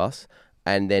through us,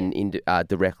 and then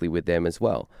directly with them as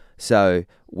well. So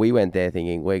we went there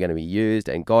thinking we're going to be used,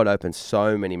 and God opened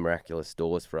so many miraculous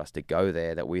doors for us to go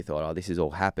there that we thought, oh, this is all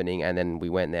happening. And then we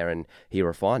went there and he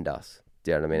refined us.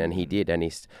 Do you know what I mean? And he did.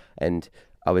 And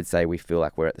I would say we feel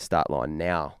like we're at the start line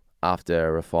now after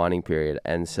a refining period.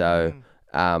 And so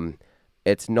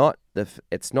it's not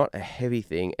a heavy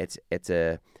thing. It's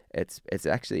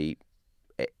actually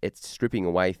stripping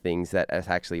away things that has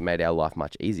actually made our life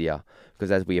much easier.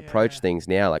 Because as we approach things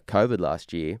now, like COVID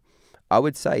last year, I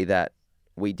would say that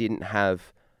we didn't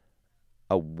have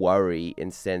a worry in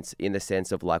the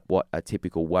sense of like what a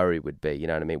typical worry would be. You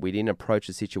know what I mean? We didn't approach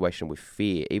the situation with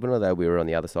fear, even though we were on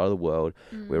the other side of the world.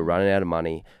 We were running out of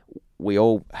money. We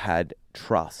all had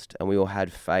trust and we all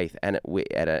had faith, and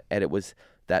it was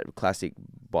that classic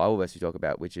Bible verse we talk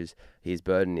about, which is his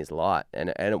burden is light, and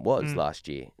it was last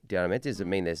year. Do you know what I mean? It doesn't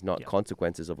mean there's not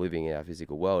consequences of living in our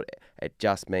physical world. It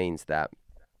just means that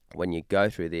when you go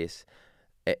through this,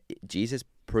 Jesus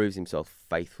proves himself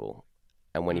faithful.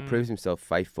 And when he proves himself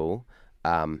faithful,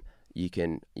 you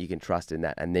can trust in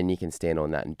that, and then you can stand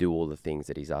on that and do all the things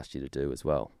that he's asked you to do as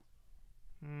well.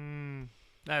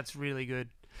 that's really good.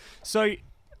 So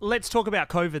let's talk about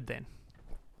COVID then.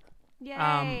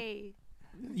 Yay.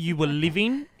 You were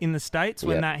living in the States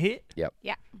when Yep. that hit. Yep.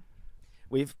 Yeah.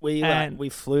 We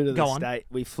And flew to go the on. state.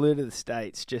 We flew to the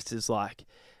States just as like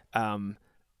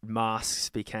masks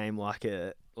became like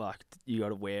you got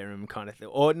to wear them kind of thing,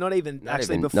 or not even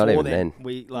before then.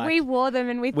 We wore them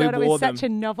and we thought it wore was such a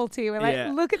them. novelty. We're like,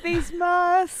 Yeah. look at these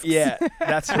masks. yeah,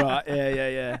 that's right.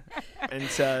 Yeah. And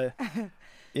so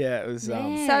it was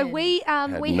So we Had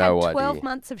had no 12 idea.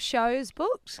 months of shows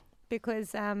booked because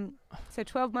so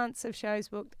 12 months of shows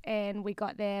booked, and we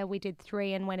got there, we did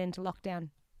 3 and went into lockdown.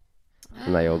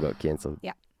 And they all got cancelled.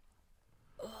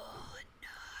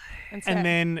 And, so, And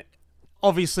then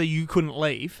obviously you couldn't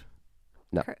leave.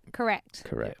 correct.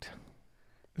 Correct.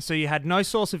 So you had no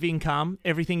source of income.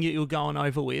 Everything that you were going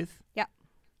over with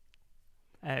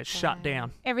shut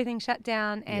down. Everything shut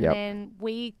down, and Yep. then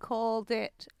we called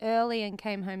it early and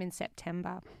came home in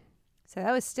September. So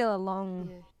that was still a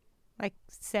long, like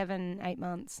 7-8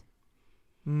 months.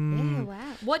 Yeah,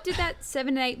 wow. What did that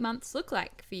 7-8 months look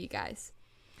like for you guys?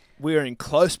 we were in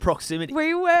close proximity.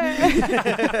 We were.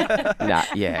 Nah,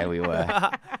 yeah, we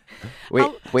were. we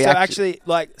So actually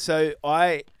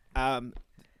I'm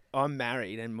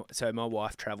married, and so my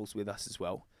wife travels with us as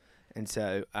well, and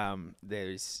so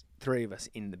there's 3 of us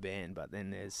in the band, but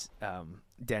then there's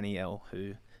Danielle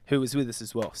who was with us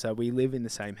as well. So we live in the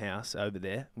same house over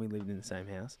there. We lived in the same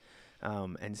house,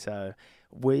 and so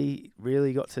we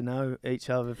really got to know each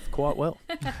other quite well.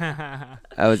 It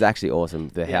was actually awesome.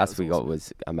 The Yeah, house it was we got awesome.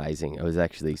 was amazing. It was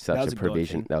actually That such was a a God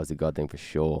provision. thing. That was a God thing for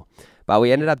sure. But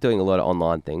we ended up doing a lot of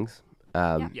online things.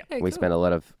 Very We cool. spent a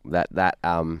lot of that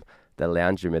the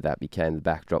lounge room of that became the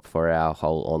backdrop for our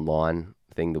whole online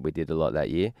thing that we did a lot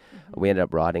that year. We ended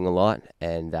up writing a lot,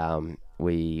 and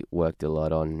we worked a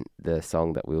lot on the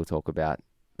song that we'll talk about,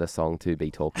 the song to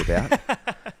be talked about.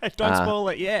 Don't spoil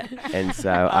it yet. And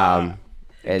so,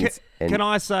 and Can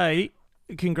I say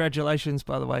congratulations,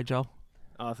 by the way, Joel?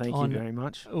 Oh, thank on- you very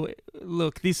much.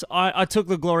 Look, I took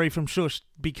the glory from Shush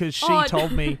because she Oh,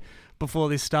 told me before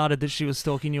this started that she was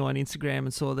stalking you on Instagram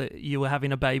and saw that you were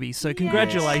having a baby. So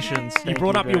congratulations. You Thank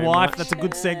brought you up your very wife. much. That's a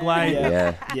good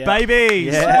segue. Yeah.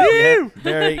 Babies. Yeah, yeah. Woo!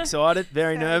 Very excited,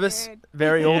 very So nervous, good.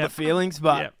 very all Yeah. the feelings,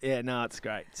 but Yep. yeah, no, it's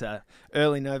great. So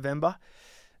early November,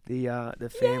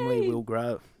 the family will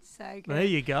grow. So good. There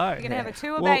you go. You're gonna have a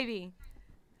tour Well, baby.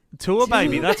 Tour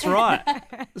baby, that's right.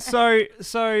 So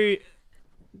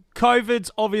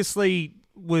COVID's obviously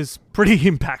was pretty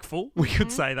impactful. We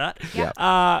could say that. Yeah.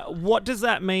 What does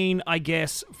that mean, I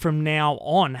guess, from now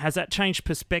on? Has that changed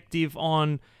perspective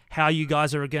on how you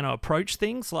guys are going to approach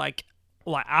things? Like,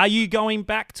 are you going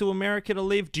back to America to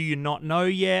live? Do you not know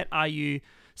yet? Are you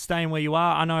staying where you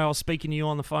are? I know I was speaking to you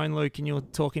on the phone, Luke, and you were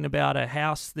talking about a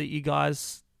house that you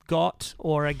guys got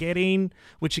or are getting,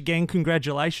 which again,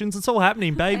 congratulations. It's all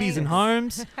happening, babies and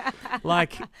homes.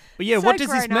 Like, but yeah, So what does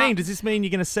this grown mean? up. Does this mean you're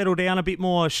going to settle down a bit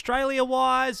more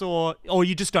Australia-wise, or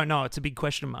you just don't know? It's a big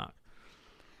question mark.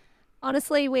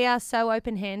 Honestly, we are so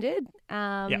open-handed.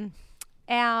 Yep.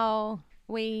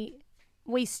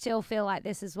 We still feel like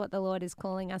this is what the Lord is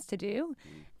calling us to do,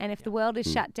 and if the world is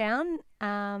shut down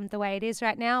the way it is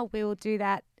right now, we will do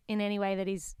that in any way that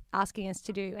He's asking us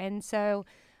to do. And so,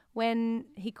 when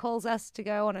He calls us to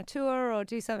go on a tour or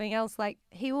do something else, like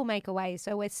He will make a way.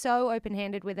 So we're so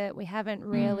open-handed with it. We haven't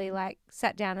really like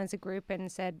sat down as a group and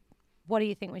said, "What do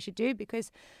you think we should do?" Because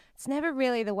it's never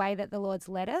really the way that the Lord's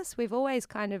led us. We've always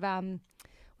kind of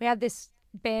we have this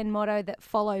band motto that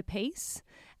follow peace,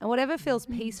 and whatever feels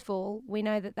peaceful, we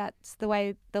know that that's the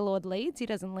way the Lord leads. He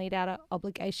doesn't lead out of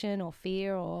obligation or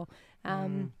fear or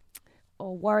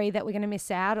worry that we're going to miss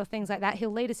out or things like that.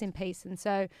 He'll lead us in peace, and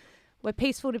so we're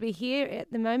peaceful to be here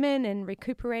at the moment and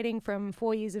recuperating from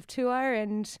 4 years of tour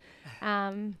and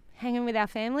hanging with our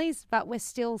families, but we're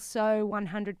still so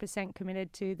 100%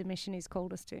 committed to the mission He's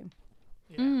called us to.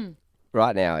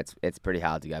 Right now, it's pretty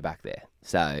hard to go back there.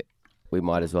 So we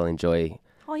might as well enjoy.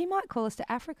 Oh, you might call us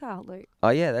to Africa, Luke. Oh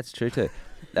yeah, that's true too.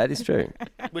 That is true.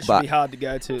 Which But- would be hard to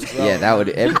go to as well. Yeah, that would.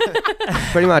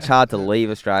 It's pretty much hard to leave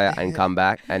Australia and come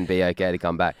back and be okay to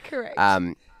come back. Correct.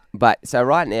 But so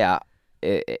right now,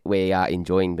 we are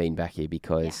enjoying being back here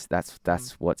because that's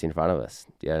what's in front of us.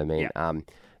 Do you know what I mean?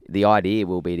 The idea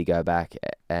will be to go back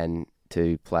and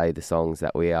to play the songs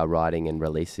that we are writing and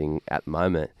releasing at the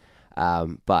moment.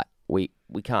 But we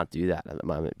can't do that at the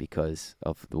moment because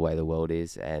of the way the world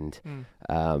is, and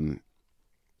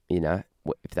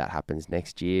if that happens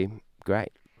next year,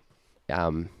 great.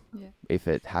 If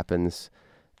it happens,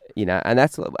 and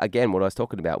that's again what I was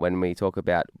talking about when we talk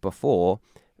about before,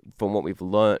 from what we've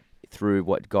learnt through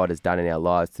what God has done in our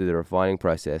lives through the refining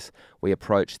process, we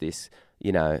approach this,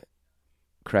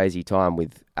 crazy time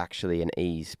with actually an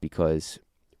ease because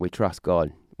we trust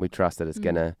God. We trust that it's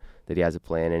that He has a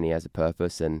plan and He has a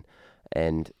purpose, and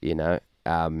that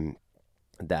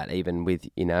even with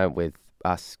with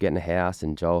us getting a house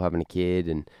and Joel having a kid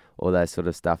and all that sort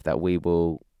of stuff, that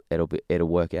it'll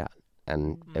work out,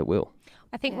 and it will.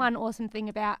 I think one awesome thing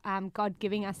about God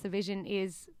giving us the vision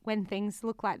is when things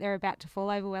look like they're about to fall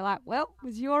over, we're like, well, it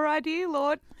was your idea,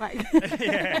 Lord. Like,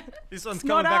 Yeah, this one's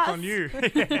not coming back us. on you.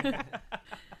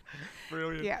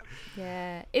 Brilliant. yeah.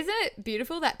 Yeah. Isn't it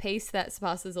beautiful, that peace that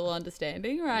surpasses all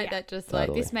understanding, right? Yeah. That just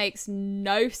Totally. this makes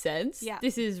no sense. Yeah.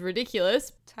 This is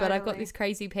ridiculous, but I've got Totally. this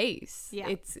crazy peace. Yeah.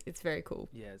 It's very cool.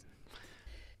 Yeah.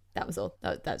 That was all.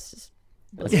 That's just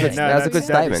That's, Yeah. that's, No, that's a that good is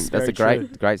statement. That's a very great,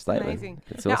 true. great statement. Amazing.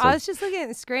 It's No, awesome. I was just looking at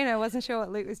the screen. I wasn't sure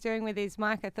what Luke was doing with his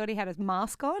mic. I thought he had his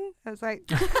mask on. I was like,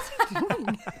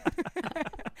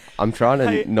 I'm trying to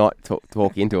Hey- not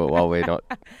talk into it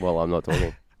while I'm not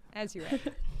talking. as you read.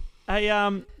 Hey,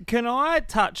 can I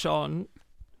touch on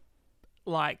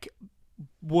like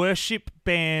worship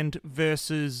band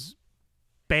versus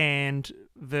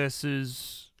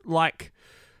like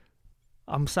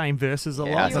I'm saying versus a Yeah,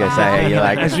 I lot. was gonna say, you're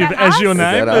like, as, Is you, that as your us?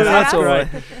 name. Is that us? That's all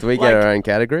great. right. Do we get Like- our own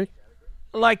category?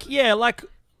 Like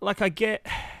I get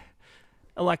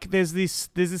like there's this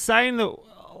saying that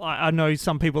I know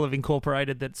some people have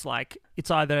incorporated that's like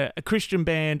it's either a Christian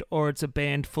band or it's a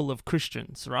band full of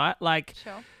Christians, right? Like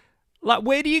Sure. Like,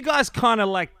 where do you guys kind of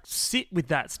like sit with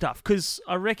that stuff? Because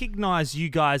I recognize you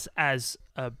guys as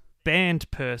a band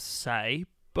per se,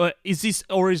 but is this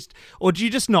or do you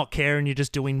just not care and you're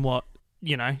just doing what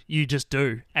you just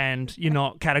do and you're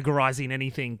not categorizing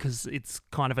anything because it's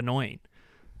kind of annoying?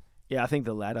 Yeah, I think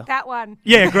the latter. That one.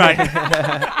 Yeah, great.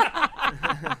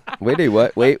 We do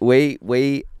work. We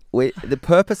the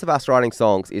purpose of us writing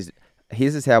songs is,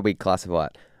 here's how we classify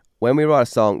it. When we write a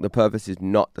song, the purpose is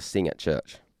not to sing at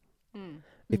church.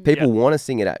 If people want to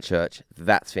sing it at church,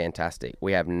 that's fantastic.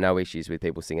 We have no issues with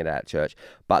people singing it at church.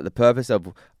 But the purpose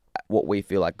of what we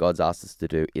feel like God's asked us to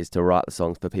do is to write the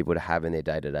songs for people to have in their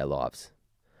day-to-day lives.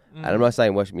 And I'm not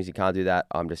saying worship music can't do that.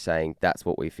 I'm just saying that's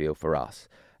what we feel for us.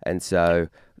 And so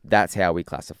that's how we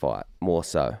classify it, more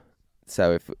so.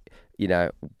 So if,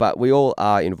 but we all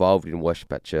are involved in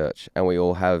worship at church, and we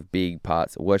all have big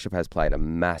parts. Worship has played a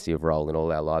massive role in all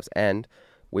our lives, and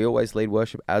we always lead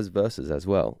worship as verses as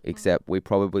well, except we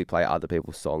probably play other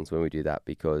people's songs when we do that,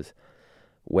 because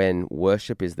when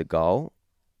worship is the goal,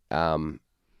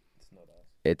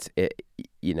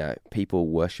 people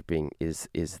worshiping is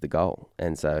the goal.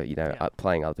 And so,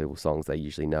 playing other people's songs, they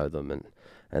usually know them,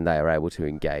 and they are able to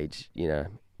engage,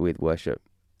 with worship,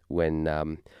 when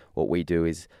what we do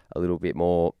is a little bit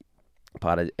more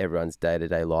part of everyone's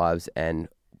day-to-day lives, and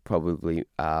probably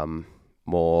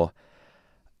more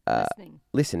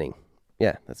listening.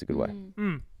 Yeah, that's a good way.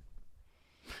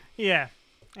 Yeah.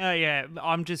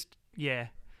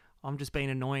 I'm just being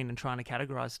annoying and trying to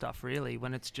categorize stuff, really,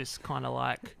 when it's just kind of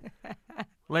like,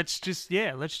 let's just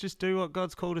do what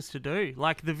God's called us to do.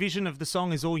 Like, the vision of the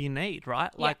song is all you need,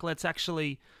 right? Yeah. Like, let's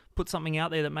actually put something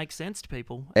out there that makes sense to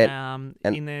people And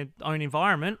in their own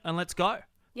environment, and let's go.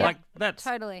 Yeah, Like,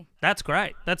 that's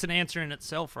great. That's an answer in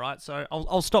itself, right? So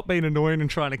I'll stop being annoying and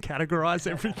trying to categorize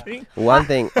everything. One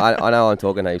thing, I know I'm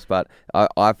talking heaps, but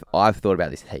I've thought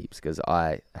about this heaps, because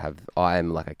I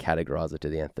am like a categorizer to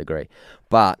the nth degree.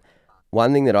 But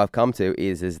one thing that I've come to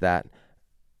is that,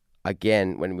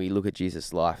 again, when we look at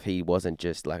Jesus' life, he wasn't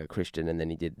just like a Christian and then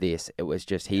he did this. It was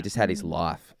just, he just had his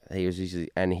life.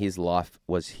 And his life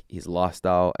was his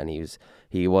lifestyle, and he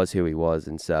was who he was.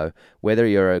 And so whether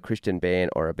you're a Christian band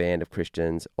or a band of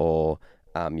Christians, or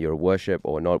you're worship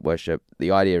or not worship,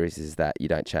 the idea is that you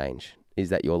don't change. Is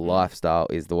that your lifestyle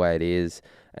is the way it is.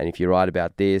 And if you write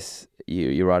about this,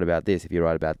 you write about this. If you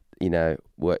write about,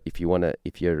 if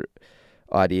your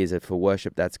ideas are for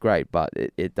worship, that's great. But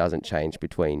it doesn't change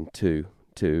between two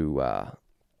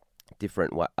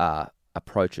different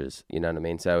approaches. You know what I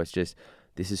mean? So it's just,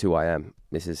 this is who I am.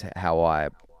 This is how I,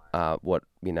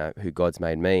 who God's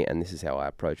made me, and this is how I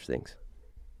approach things.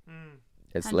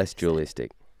 It's less 100%.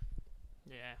 dualistic.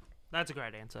 Yeah, that's a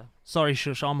great answer. Sorry,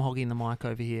 Shush, I'm hogging the mic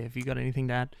over here. Have you got anything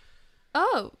to add?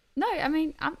 Oh, no, I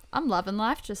mean, I'm loving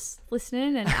life, just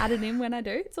listening and adding in when I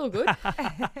do. It's all good.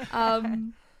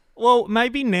 Well,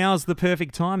 maybe now's the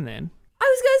perfect time then. I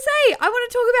was going to say, I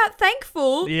want to talk about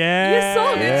Thankful. Yeah. Your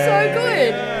song, it's so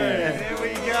good. Yeah, there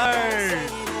we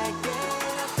go.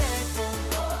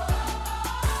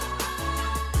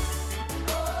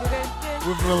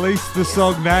 We've released the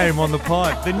song name on the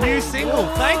pod. The new single,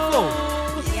 Thankful.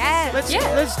 Yes.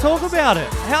 Let's talk about it.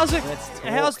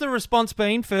 How's the response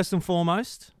been, first and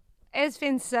foremost? It's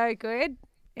been so good.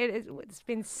 It's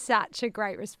been such a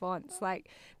great response. Like,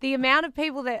 the amount of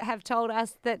people that have told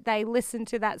us that they listen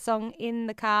to that song in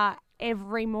the car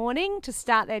every morning to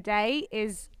start their day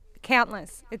is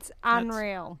countless. It's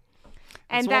unreal.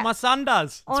 That's what my son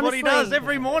does. That's what he does honestly,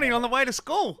 every morning on the way to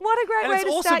school. What a great And way it's to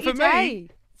awesome start for your me, day.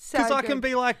 Because I can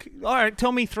be like, all right,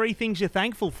 tell me 3 things you're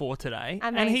thankful for today.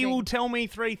 And he Amazing. will tell me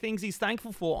 3 things he's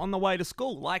thankful for on the way to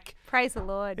school. Like, Praise the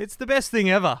Lord. it's the best thing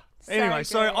ever. So Anyway,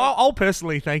 so good. I'll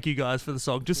personally thank you guys for the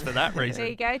song just for that There you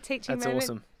reason. go, teaching That's moment.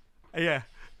 awesome. Yeah.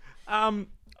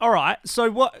 All right.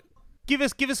 So what? Give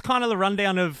us kind of the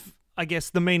rundown of, I guess,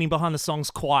 the meaning behind the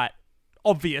song's quite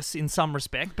obvious in some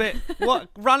respect, but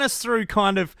run us through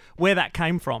kind of where that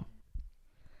came from.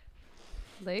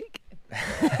 Luke,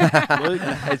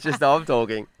 It's just I'm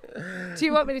talking. do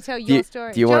you want me to tell your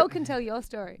story? do you Joel want- can tell your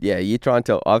story. Yeah, you try and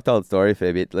tell. I've told the story a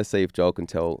fair bit. Let's see if Joel can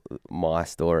tell my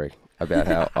story about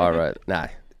how I wrote. No,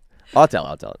 I'll tell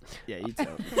it. Yeah, you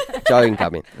tell. Joel can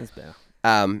come in. That's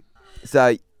better.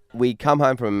 So we come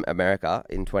home from America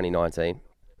in 2019,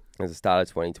 at the start of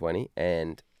 2020,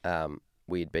 and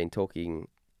we'd been talking.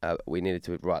 We needed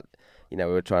to write. We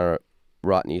were trying to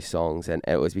write new songs, and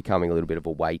it was becoming a little bit of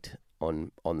a weight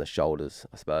on the shoulders,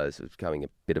 I suppose. It was becoming a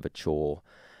bit of a chore,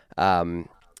 and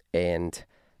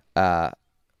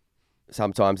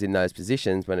sometimes in those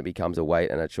positions when it becomes a weight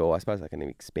and a chore, I suppose I can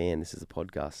expand. This is a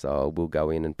podcast, so we'll go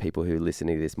in, and people who listen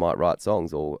to this might write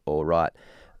songs or write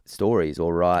stories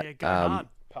or write Go hard.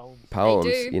 poems.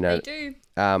 They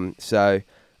do. So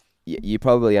you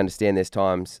probably understand there's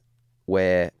times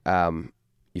where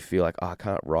you feel like, I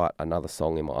can't write another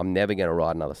song I'm never going to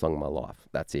write another song in my life.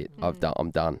 That's it. I'm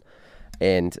done.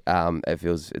 And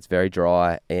it's very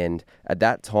dry. And at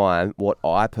that time, what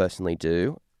I personally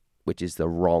do, which is the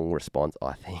wrong response,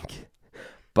 I think,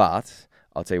 but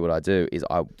I'll tell you what I do is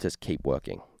I just keep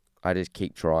working. I just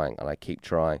keep trying and I keep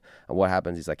trying. And what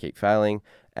happens is I keep failing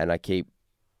and I keep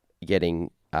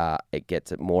it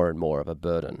gets more and more of a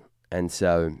burden. And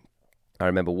so I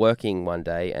remember working one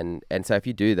day, and so if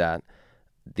you do that,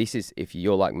 if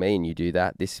you're like me and you do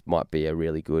that, this might be a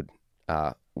really good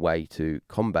way to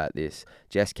combat this.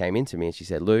 Jess came into me and she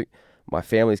said, Luke, my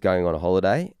family's going on a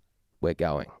holiday. We're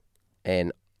going.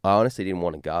 And I honestly didn't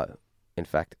want to go. In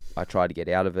fact, I tried to get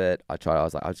out of it. I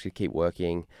was like, I'm just going to keep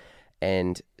working.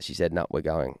 And she said, no, we're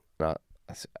going. And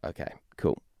I said, okay,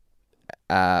 cool.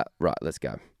 Right, let's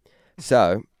go.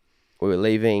 So we were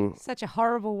leaving. Such a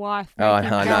horrible wife. Oh,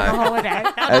 making I me go on a know. holiday.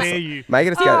 How dare you?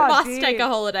 Making us go. Must dear. take a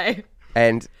holiday.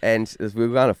 And we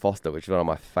were going to Foster, which is one of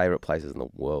my favourite places in the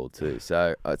world too.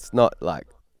 So it's not like,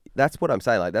 that's what I'm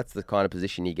saying. Like, that's the kind of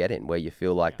position you get in where you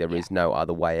feel like there is no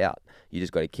other way out. You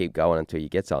just got to keep going until you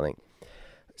get something.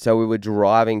 So we were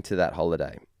driving to that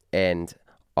holiday, and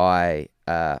I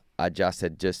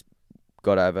just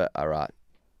got over, all right,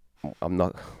 I'm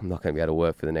not going to be able to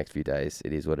work for the next few days.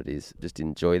 It is what it is. Just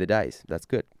enjoy the days. That's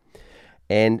good.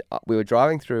 And we were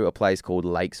driving through a place called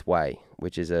Lakes Way,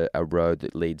 which is a road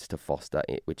that leads to Foster,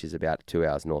 which is about 2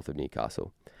 hours north of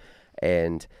Newcastle.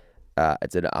 And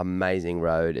it's an amazing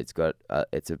road. It's got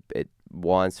it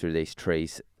winds through these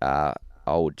trees,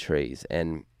 old trees.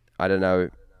 And I don't know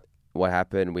what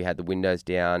happened. We had the windows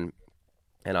down,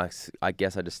 and I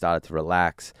guess I just started to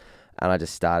relax, and I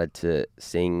just started to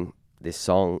sing this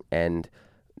song. And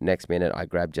next minute, I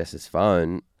grabbed Jess's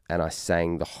phone and I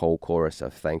sang the whole chorus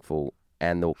of Thankful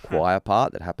and the choir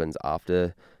part that happens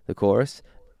after the chorus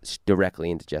directly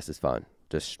into Jess's phone,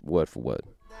 just word for word.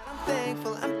 I'm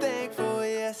thankful,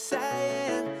 yes I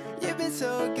am. You've been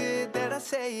so good that I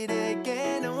say it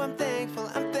again. Oh, I'm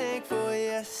thankful,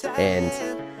 yes I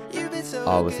am. You've been so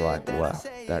I was good like, that I wow,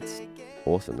 say it that's again.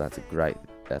 awesome. That's a great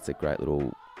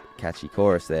little catchy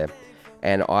chorus there.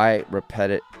 And I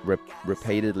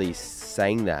repeatedly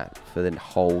sang that for the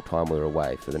whole time we were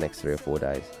away for the next 3 or 4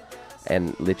 days.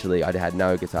 And literally, I had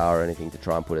no guitar or anything to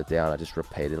try and put it down. I just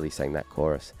repeatedly sang that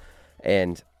chorus.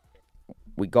 And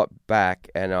we got back,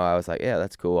 and I was like, yeah,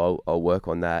 that's cool. I'll work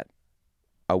on that.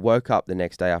 I woke up the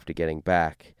next day after getting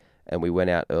back, and we went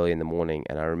out early in the morning,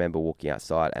 and I remember walking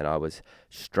outside, and I was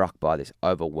struck by this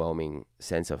overwhelming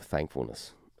sense of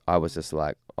thankfulness. I was just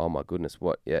like, oh my goodness,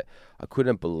 what? Yeah, I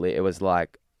couldn't believe it was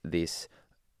like this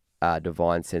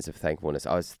divine sense of thankfulness.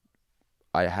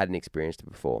 I hadn't experienced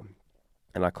it before.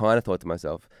 And I kind of thought to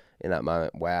myself in that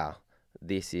moment, wow,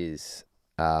 this is,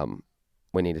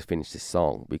 we need to finish this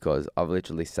song, because I've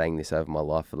literally sang this over my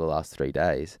life for the last 3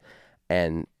 days,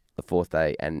 and the 4th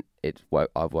day, and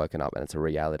I've woken up and it's a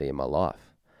reality in my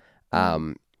life.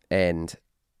 And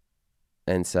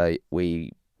so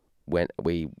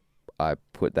I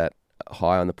put that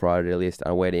high on the priority list, and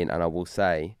I went in, and I will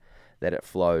say that it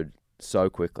flowed so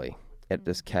quickly. It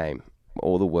just came,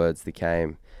 all the words that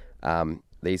came.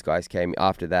 These guys came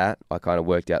after that. I kind of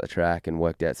worked out the track and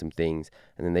worked out some things,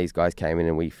 and then these guys came in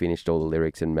and we finished all the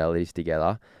lyrics and melodies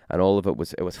together, and all of it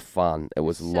was fun. It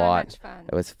was light. Much fun.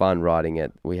 It was fun writing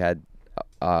it. We had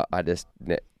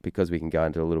because we can go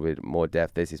into a little bit more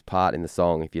depth. There's this part in the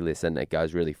song, if you listen, it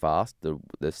goes really fast.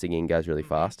 The singing goes really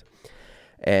fast,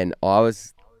 and I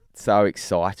was so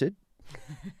excited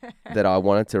that I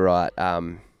wanted to write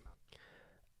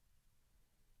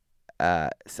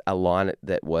a line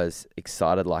that was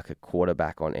excited like a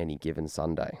quarterback on any given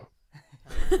Sunday.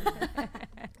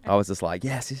 I was just like,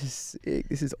 yes, this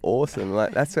is awesome.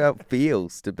 Like, that's how it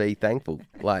feels to be thankful.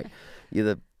 Like, you're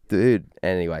the dude.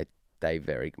 Anyway, they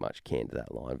very much canned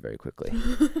that line very quickly.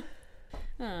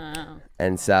 Oh.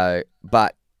 And so,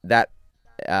 but that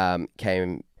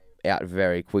came out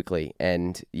very quickly.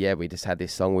 And yeah, we just had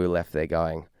this song. We were left there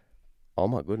going, oh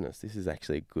my goodness, this is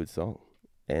actually a good song.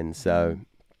 And so,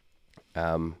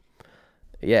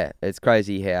 yeah, it's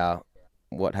crazy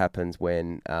what happens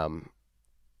when,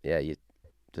 you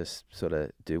just sort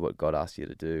of do what God asks you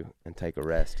to do and take a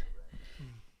rest.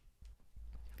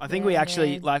 I think we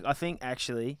actually,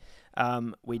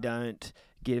 we don't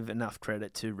give enough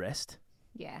credit to rest.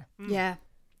 Yeah. Yeah.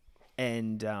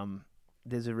 And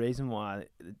there's a reason why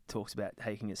it talks about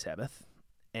taking a Sabbath,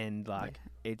 and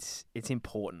it's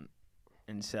important.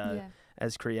 And so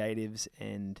as creatives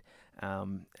and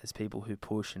as people who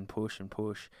push and push and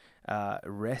push,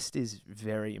 rest is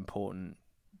very important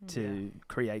to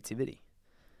creativity.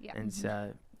 Yeah. And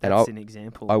so And that's an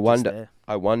example. I just there.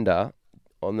 wonder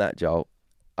on that, Joel,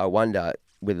 I wonder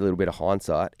with a little bit of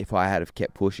hindsight, if I had have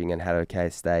kept pushing and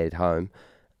had stayed at home,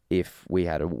 if we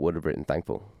would have written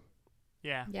Thankful.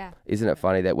 Yeah. Yeah. Isn't it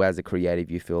funny that as a creative,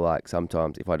 you feel like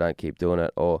sometimes if I don't keep doing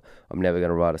it, or I'm never going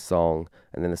to write a song,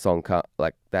 and then the song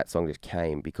that song just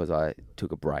came because I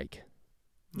took a break.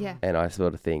 Yeah. And I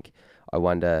sort of think, I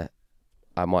wonder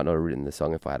I might not have written the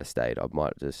song if I had stayed. I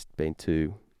might have just been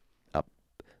too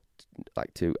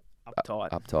Uptight.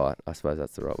 uptight. I suppose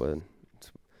that's the right word.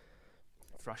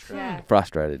 Frustrated. Yeah.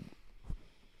 Frustrated.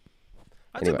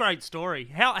 That's Anyway. a great story.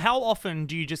 How often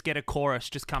do you just get a chorus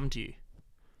just come to you?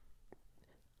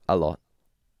 A lot.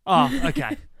 Oh,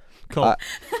 okay. Cool. I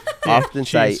often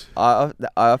say cheers. I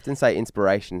often say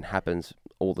inspiration happens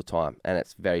all the time, and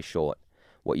it's very short.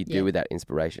 What you Yeah. do with that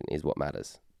inspiration is what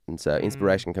matters. And so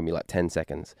inspiration can be like 10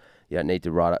 seconds. You don't need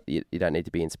to write. You don't need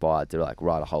to be inspired to like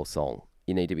write a whole song.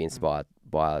 You need to be inspired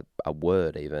by a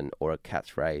word even, or a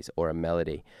catchphrase, or a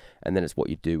melody, and then it's what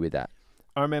you do with that.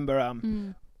 I remember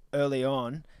early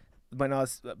on when I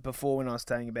was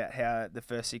saying about how the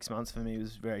first 6 months for me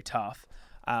was very tough.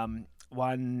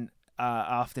 One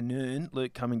afternoon,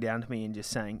 Luke coming down to me and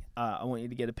just saying, I want you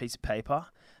to get a piece of paper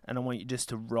and I want you just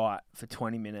to write for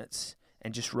 20 minutes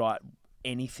and just write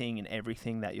anything and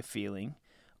everything that you're feeling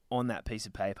on that piece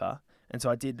of paper. And so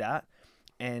I did that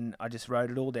and I just wrote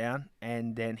it all down,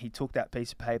 and then he took that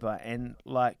piece of paper and,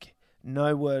 like,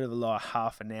 no word of a lie,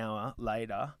 half an hour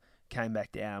later came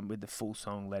back down with the full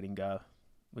song Letting Go,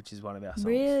 which is one of our songs.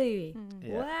 Really?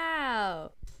 Yeah.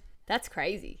 Wow. That's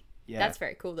crazy. Yeah. That's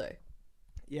very cool though.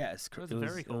 Yeah, That's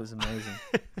very cool. It was amazing.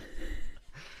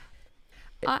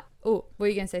 Were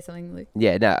you going to say something, Luke?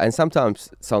 Yeah, no, and sometimes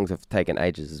songs have taken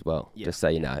ages as well. Yeah. Just so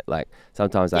you know, like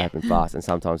sometimes they happen fast, and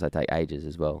sometimes they take ages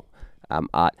as well.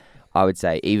 I would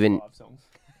say even 5 songs.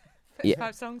 Yeah.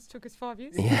 5 songs took us 5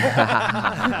 years.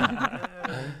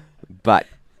 but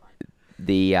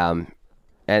the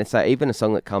and so even a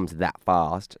song that comes that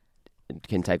fast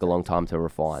can take a long time to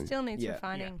refine. Still needs Yeah.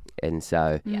 refining. And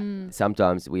so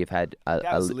sometimes we've had That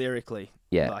was lyrically.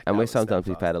 yeah, like, and that we've was that sometimes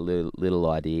we've fast. had a little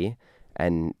idea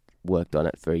and worked on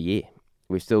it for a year.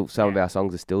 We've still some of our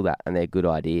songs are still that, and they're good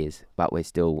ideas, but we're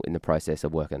still in the process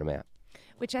of working them out.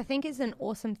 Which I think is an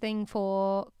awesome thing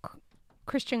for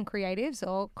Christian creatives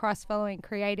or Christ-following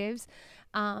creatives.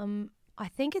 I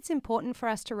think it's important for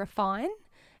us to refine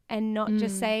and not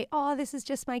just say, oh, this is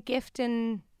just my gift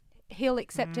and he'll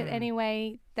accept it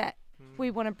anyway that we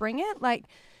want to bring it. Like,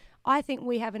 I think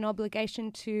we have an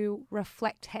obligation to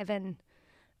reflect heaven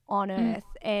on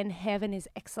earth, and heaven is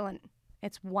excellent.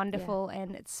 It's wonderful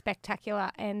and it's spectacular.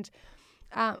 And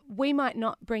we might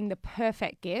not bring the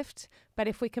perfect gift, but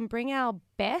if we can bring our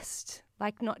best,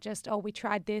 like not just, oh, we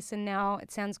tried this and now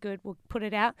it sounds good, we'll put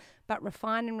it out, but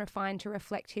refine to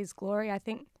reflect his glory, I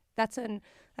think that's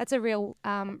a real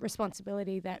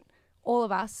responsibility that all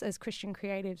of us as Christian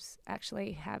creatives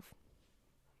actually have.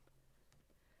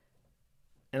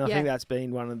 And I Yeah. think that's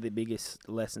been one of the biggest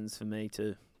lessons for me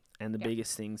too, and the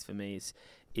biggest things for me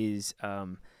is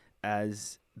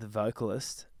as the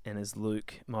vocalist and as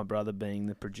Luke, my brother, being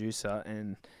the producer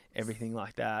and everything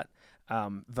like that,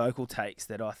 vocal takes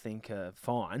that I think are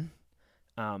fine.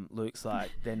 Luke's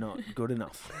like, they're not good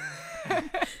enough.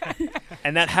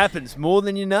 And that happens more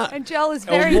than you know. And Joel is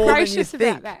Or very more than you gracious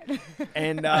about think. that.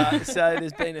 And so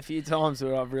there's been a few times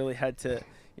where I've really had to,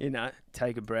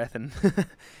 take a breath and,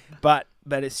 but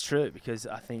it's true, because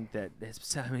I think that there's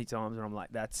so many times where I'm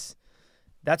like, that's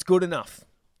good enough.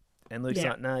 And Luke's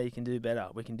like, no, you can do better.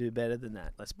 We can do better than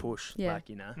that. Let's push. Yeah.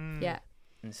 Yeah.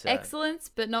 And so, Excellence,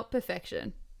 but not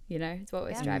perfection. It's what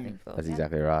we're striving for. That's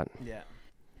exactly right. yeah.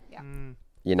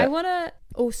 You I know, want to...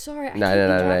 Oh, sorry. I keep no.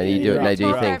 interrupting You do it. No, do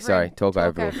your Talk thing. over Sorry, him. talk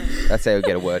over over him. That's how we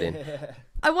get a word in.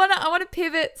 I want to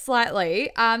pivot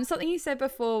slightly. Something you said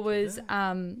before was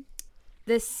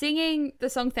the singing the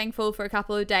song Thankful for a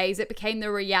couple of days, it became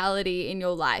the reality in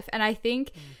your life. And I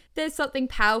think there's something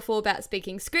powerful about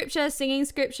speaking scripture,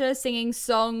 singing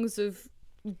songs of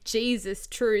Jesus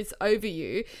truths over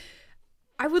you.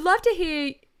 I would love to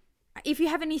hear if you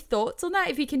have any thoughts on that,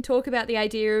 if you can talk about the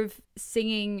idea of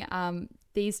singing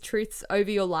these truths over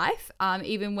your life,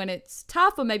 even when it's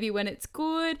tough or maybe when it's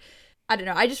good. I don't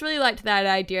know. I just really liked that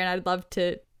idea and I'd love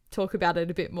to talk about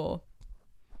it a bit more.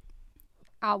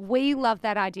 We love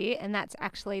that idea, and that's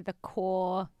actually the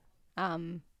core,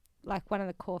 like one of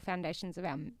the core foundations of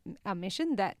our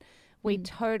mission, that we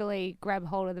totally grab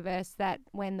hold of the verse that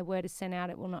when the word is sent out,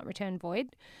 it will not return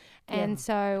void. And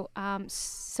so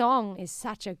song is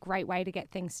such a great way to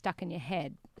get things stuck in your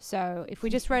head. So if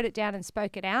we just wrote it down and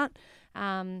spoke it out,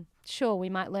 sure, we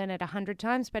might learn it 100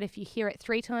 times, but if you hear it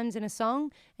 3 times in a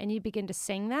song and you begin to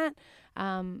sing that,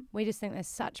 we just think there's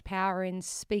such power in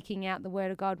speaking out the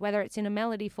word of God, whether it's in a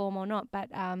melody form or not. But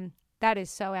that is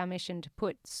so our mission, to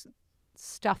put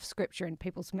stuff scripture in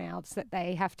people's mouths that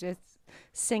they have to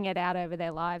sing it out over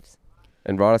their lives.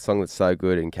 And write a song that's so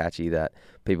good and catchy that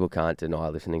people can't deny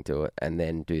listening to it, and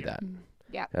then do that.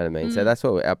 Yeah. You know what I mean? So that's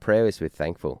what our prayer is with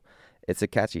Thankful. it's a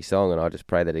catchy song, and I just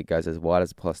pray that it goes as wide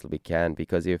as it possibly can,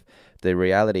 because if the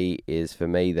reality is for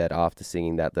me that after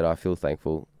singing that I feel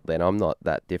thankful, then I'm not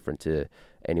that different to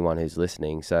anyone who's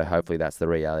listening. So hopefully that's the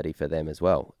reality for them as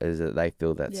well, is that they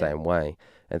feel that same way.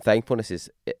 And thankfulness is,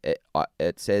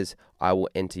 it says, I will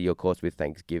enter your courts with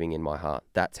thanksgiving in my heart.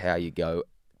 That's how you go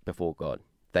before God,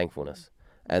 thankfulness.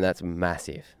 And that's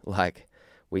massive. Like,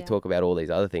 we talk about all these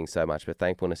other things so much, but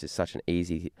thankfulness is such an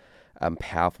easy,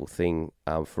 powerful thing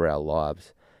for our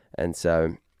lives. And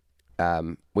so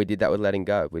we did that with letting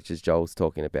go, which is Joel's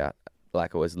talking about.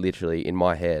 Like, it was literally in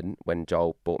my head when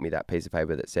Joel bought me that piece of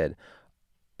paper that said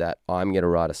that I'm going to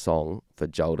write a song for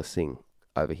Joel to sing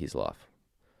over his life.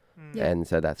 And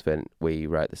so that's when we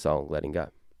wrote the song Letting Go.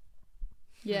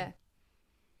 Yeah.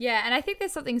 Yeah, and I think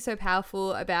there's something so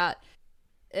powerful about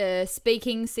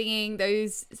speaking, singing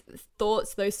those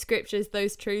thoughts, those scriptures,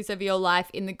 those truths of your life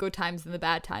in the good times and the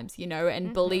bad times, you know,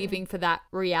 and believing for that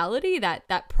reality,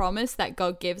 that promise that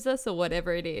God gives us or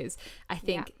whatever it is. I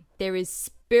think there is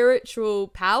spiritual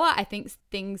power. I think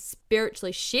things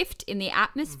spiritually shift in the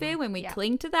atmosphere when we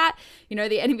cling to that. You know,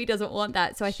 the enemy doesn't want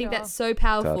that. So I think that's so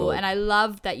powerful. Totally. And I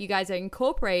love that you guys are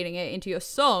incorporating it into your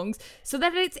songs so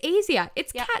that it's easier.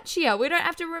 It's catchier. We don't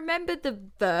have to remember the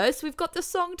verse. We've got the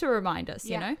song to remind us,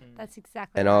 you know? That's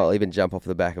exactly And right. I'll even jump off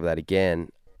the back of that again.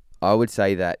 I would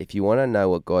say that if you want to know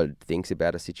what God thinks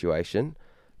about a situation,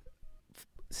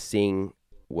 sing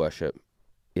worship.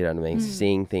 You know what I mean?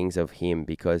 Seeing things of him,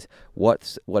 because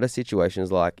what a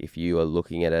situation's like if you are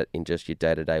looking at it in just your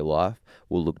day-to-day life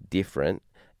will look different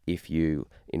if you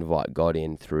invite God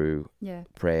in through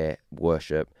prayer,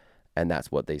 worship, and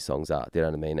that's what these songs are. Do you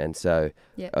know what I mean? And so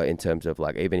in terms of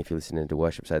like, even if you're listening to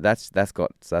worship, so that's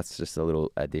just a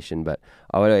little addition. But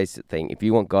I would always think if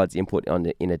you want God's input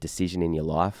in a decision in your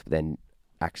life, then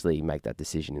actually make that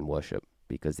decision in worship,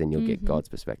 because then you'll get God's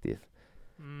perspective.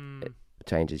 It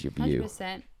changes your view.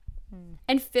 100%.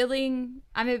 And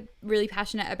I'm really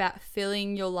passionate about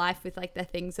filling your life with like the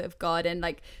things of God. And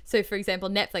like, so for example,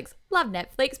 Netflix, love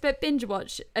Netflix, but binge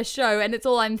watch a show and it's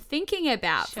all I'm thinking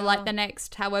about for like the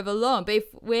next however long. But if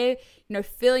we're,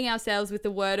 filling ourselves with the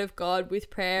word of God,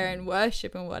 with prayer and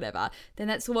worship and whatever, then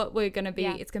that's what we're going to be.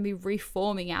 It's going to be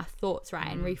reforming our thoughts,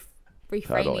 right? And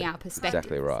reframing our perspective.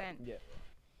 Exactly right.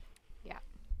 Yeah.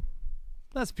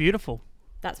 That's beautiful.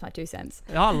 That's my 2 cents.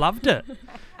 I loved it.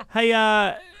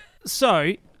 Hey,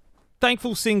 so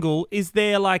Thankful single, is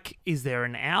there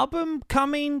an album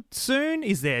coming soon?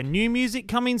 Is there new music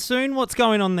coming soon? What's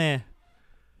going on there?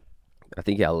 I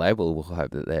think our label will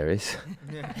hope that there is.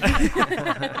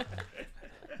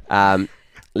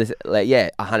 Listen, 100%.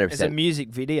 There's a music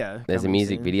video. There's a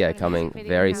music soon. video coming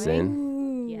very soon.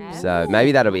 Ooh. Yeah. So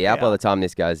maybe that'll be out by the time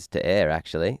this goes to air,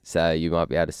 actually. So you might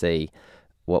be able to see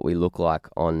what we look like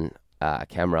on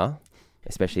camera,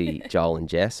 especially Joel and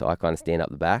Jess. I kind of stand up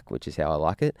the back, which is how I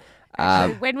like it.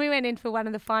 When we went in for one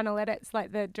of the final edits,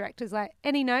 like the director's like,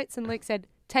 any notes? And Luke said,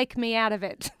 take me out of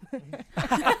it.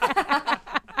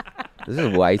 This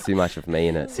is way too much of me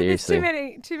in it,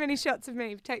 seriously. Too many shots of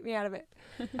me. Take me out of it.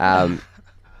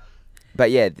 But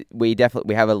yeah, we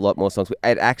have a lot more songs.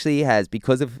 It actually has,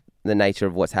 because of the nature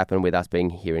of what's happened with us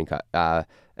being here in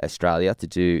Australia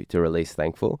to release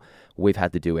Thankful, we've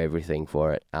had to do everything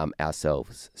for it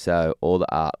ourselves. So all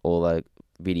the art, all the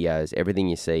videos, everything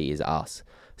you see is us.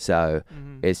 So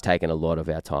it's taken a lot of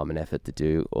our time and effort to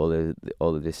do all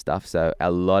of this stuff. So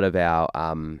a lot of our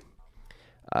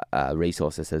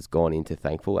resources has gone into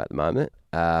Thankful at the moment.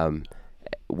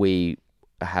 We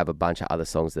have a bunch of other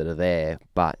songs that are there,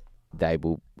 but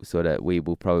we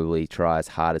will probably try as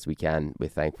hard as we can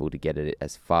with Thankful to get it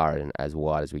as far and as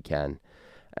wide as we can.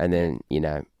 And then,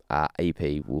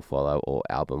 EP will follow or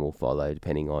album will follow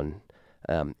depending on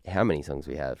how many songs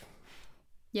we have.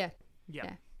 Yeah.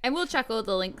 And we'll chuck all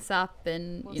the links up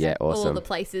and awesome. all the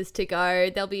places to go.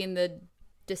 They'll be in the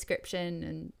description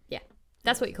and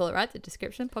that's what you call it, right? The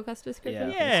description, podcast description.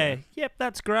 Yeah. Yep,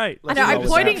 that's great. I know, I'm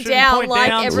pointing down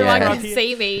like everyone Yeah. can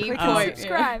see me.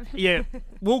 Subscribe. Yeah,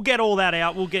 we'll get all that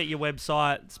out. We'll get your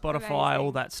website, Spotify, Amazing.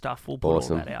 all that stuff. We'll put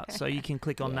Awesome. all that out. So you can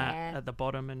click on that at the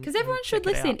bottom. Because everyone should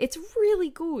check it listen. out. It's really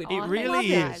good. It I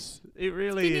really love is. It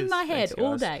really It's been is. in my head Thanks,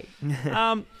 all guys.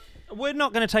 day. We're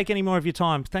not going to take any more of your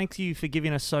time. Thank you for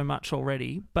giving us so much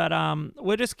already. But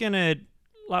we're just going to,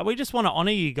 we just want to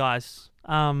honor you guys.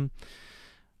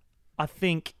 I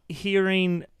think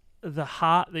hearing the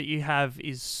heart that you have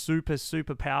is super,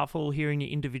 super powerful. Hearing your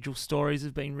individual stories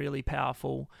has been really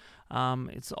powerful.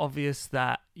 It's obvious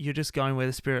that you're just going where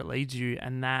the Spirit leads you,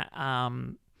 and that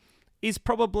is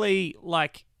probably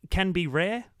can be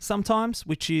rare sometimes,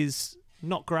 which is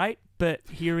not great. But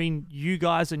hearing you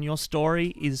guys and your story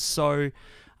is so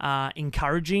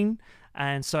encouraging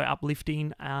and so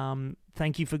uplifting.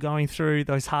 Thank you for going through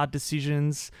those hard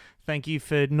decisions. Thank you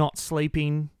for not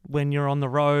sleeping when you're on the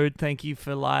road. Thank you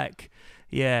for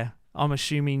I'm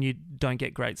assuming you don't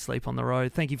get great sleep on the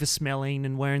road. Thank you for smelling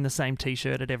and wearing the same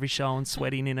T-shirt at every show and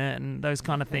sweating in it and those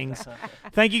kind of things.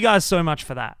 Thank you guys so much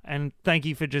for that. And thank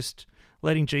you for just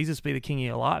letting Jesus be the king of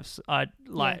your lives. I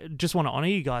just want to honor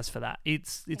you guys for that.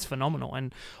 It's phenomenal.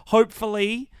 And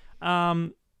hopefully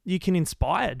you can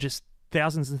inspire just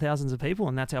thousands and thousands of people,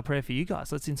 and that's our prayer for you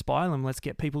guys. Let's inspire them. Let's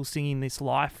get people singing this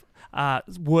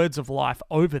words of life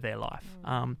over their life.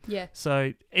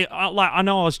 So I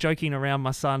know I was joking around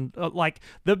my son. Like,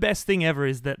 the best thing ever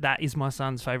is that is my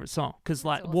son's favorite song, because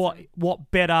awesome.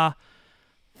 what better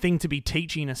thing to be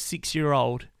teaching a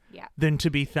 6-year-old than to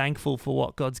be thankful for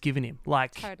what God's given him.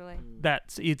 Like, totally.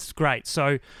 It's great.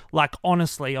 So, like,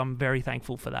 honestly, I'm very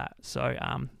thankful for that. So,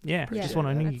 just want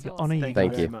to honor you. Awesome.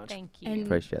 Thank you. Thank you. And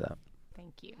Appreciate that.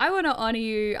 Thank you. I want to honor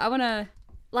you. I want to,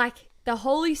 the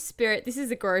Holy Spirit, this is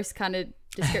a gross kind of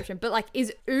description, but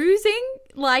is oozing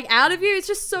out of you. It's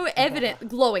just so evident.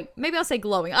 Glowing. Maybe I'll say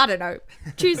glowing. I don't know.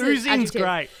 Choose an Oozing's adjective.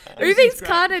 great. Oozing's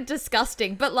kind of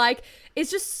disgusting, but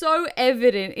it's just so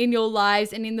evident in your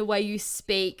lives and in the way you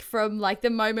speak. From the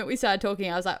moment we started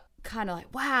talking, I was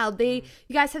wow, you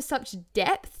guys have such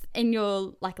depth in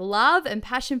your love and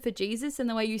passion for Jesus, and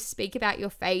the way you speak about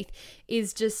your faith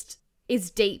is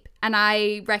deep, and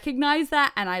I recognize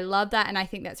that, and I love that, and I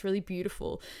think that's really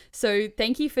beautiful. So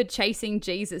thank you for chasing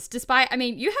Jesus, despite,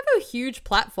 you have a huge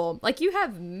platform, you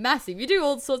have you do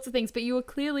all sorts of things, but you are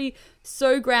clearly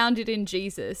so grounded in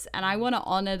Jesus, and I want to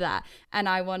honor that, and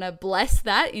I want to bless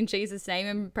that in Jesus' name,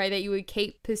 and pray that you would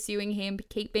keep pursuing him,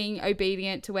 keep being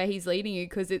obedient to where he's leading you,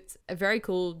 because it's a very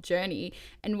cool journey,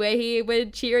 and we're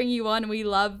cheering you on, and we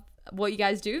love what you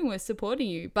guys do, and we're supporting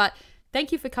you. But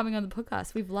thank you for coming on the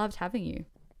podcast. We've loved having you.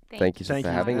 Thank you for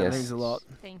having us. That means a lot.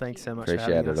 Thanks so much for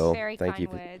Appreciate having it us. all. Very Thank kind you.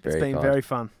 words. It's been very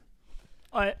fun.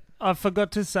 I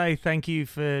forgot to say thank you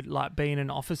for being an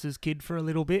officer's kid for a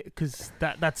little bit, because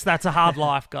that's a hard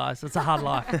life, guys. That's a hard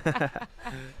life.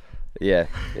 Yeah.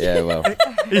 Well,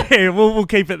 yeah, we'll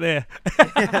keep it there.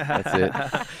 that's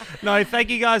it. No, thank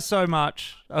you guys so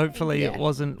much. Hopefully Yeah. it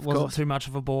wasn't too much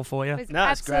of a bore for you. It was No,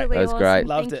 it's great. absolutely That was awesome. great.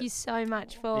 Loved Thank it. you so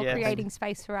much for Yeah. creating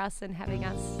space for us and having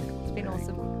us. It's been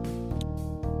awesome.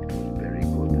 Very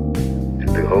good.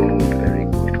 And behold,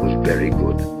 it was very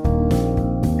good.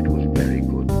 It was very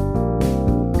good.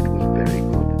 It was very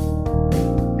good.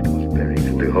 It was very good.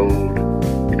 And behold,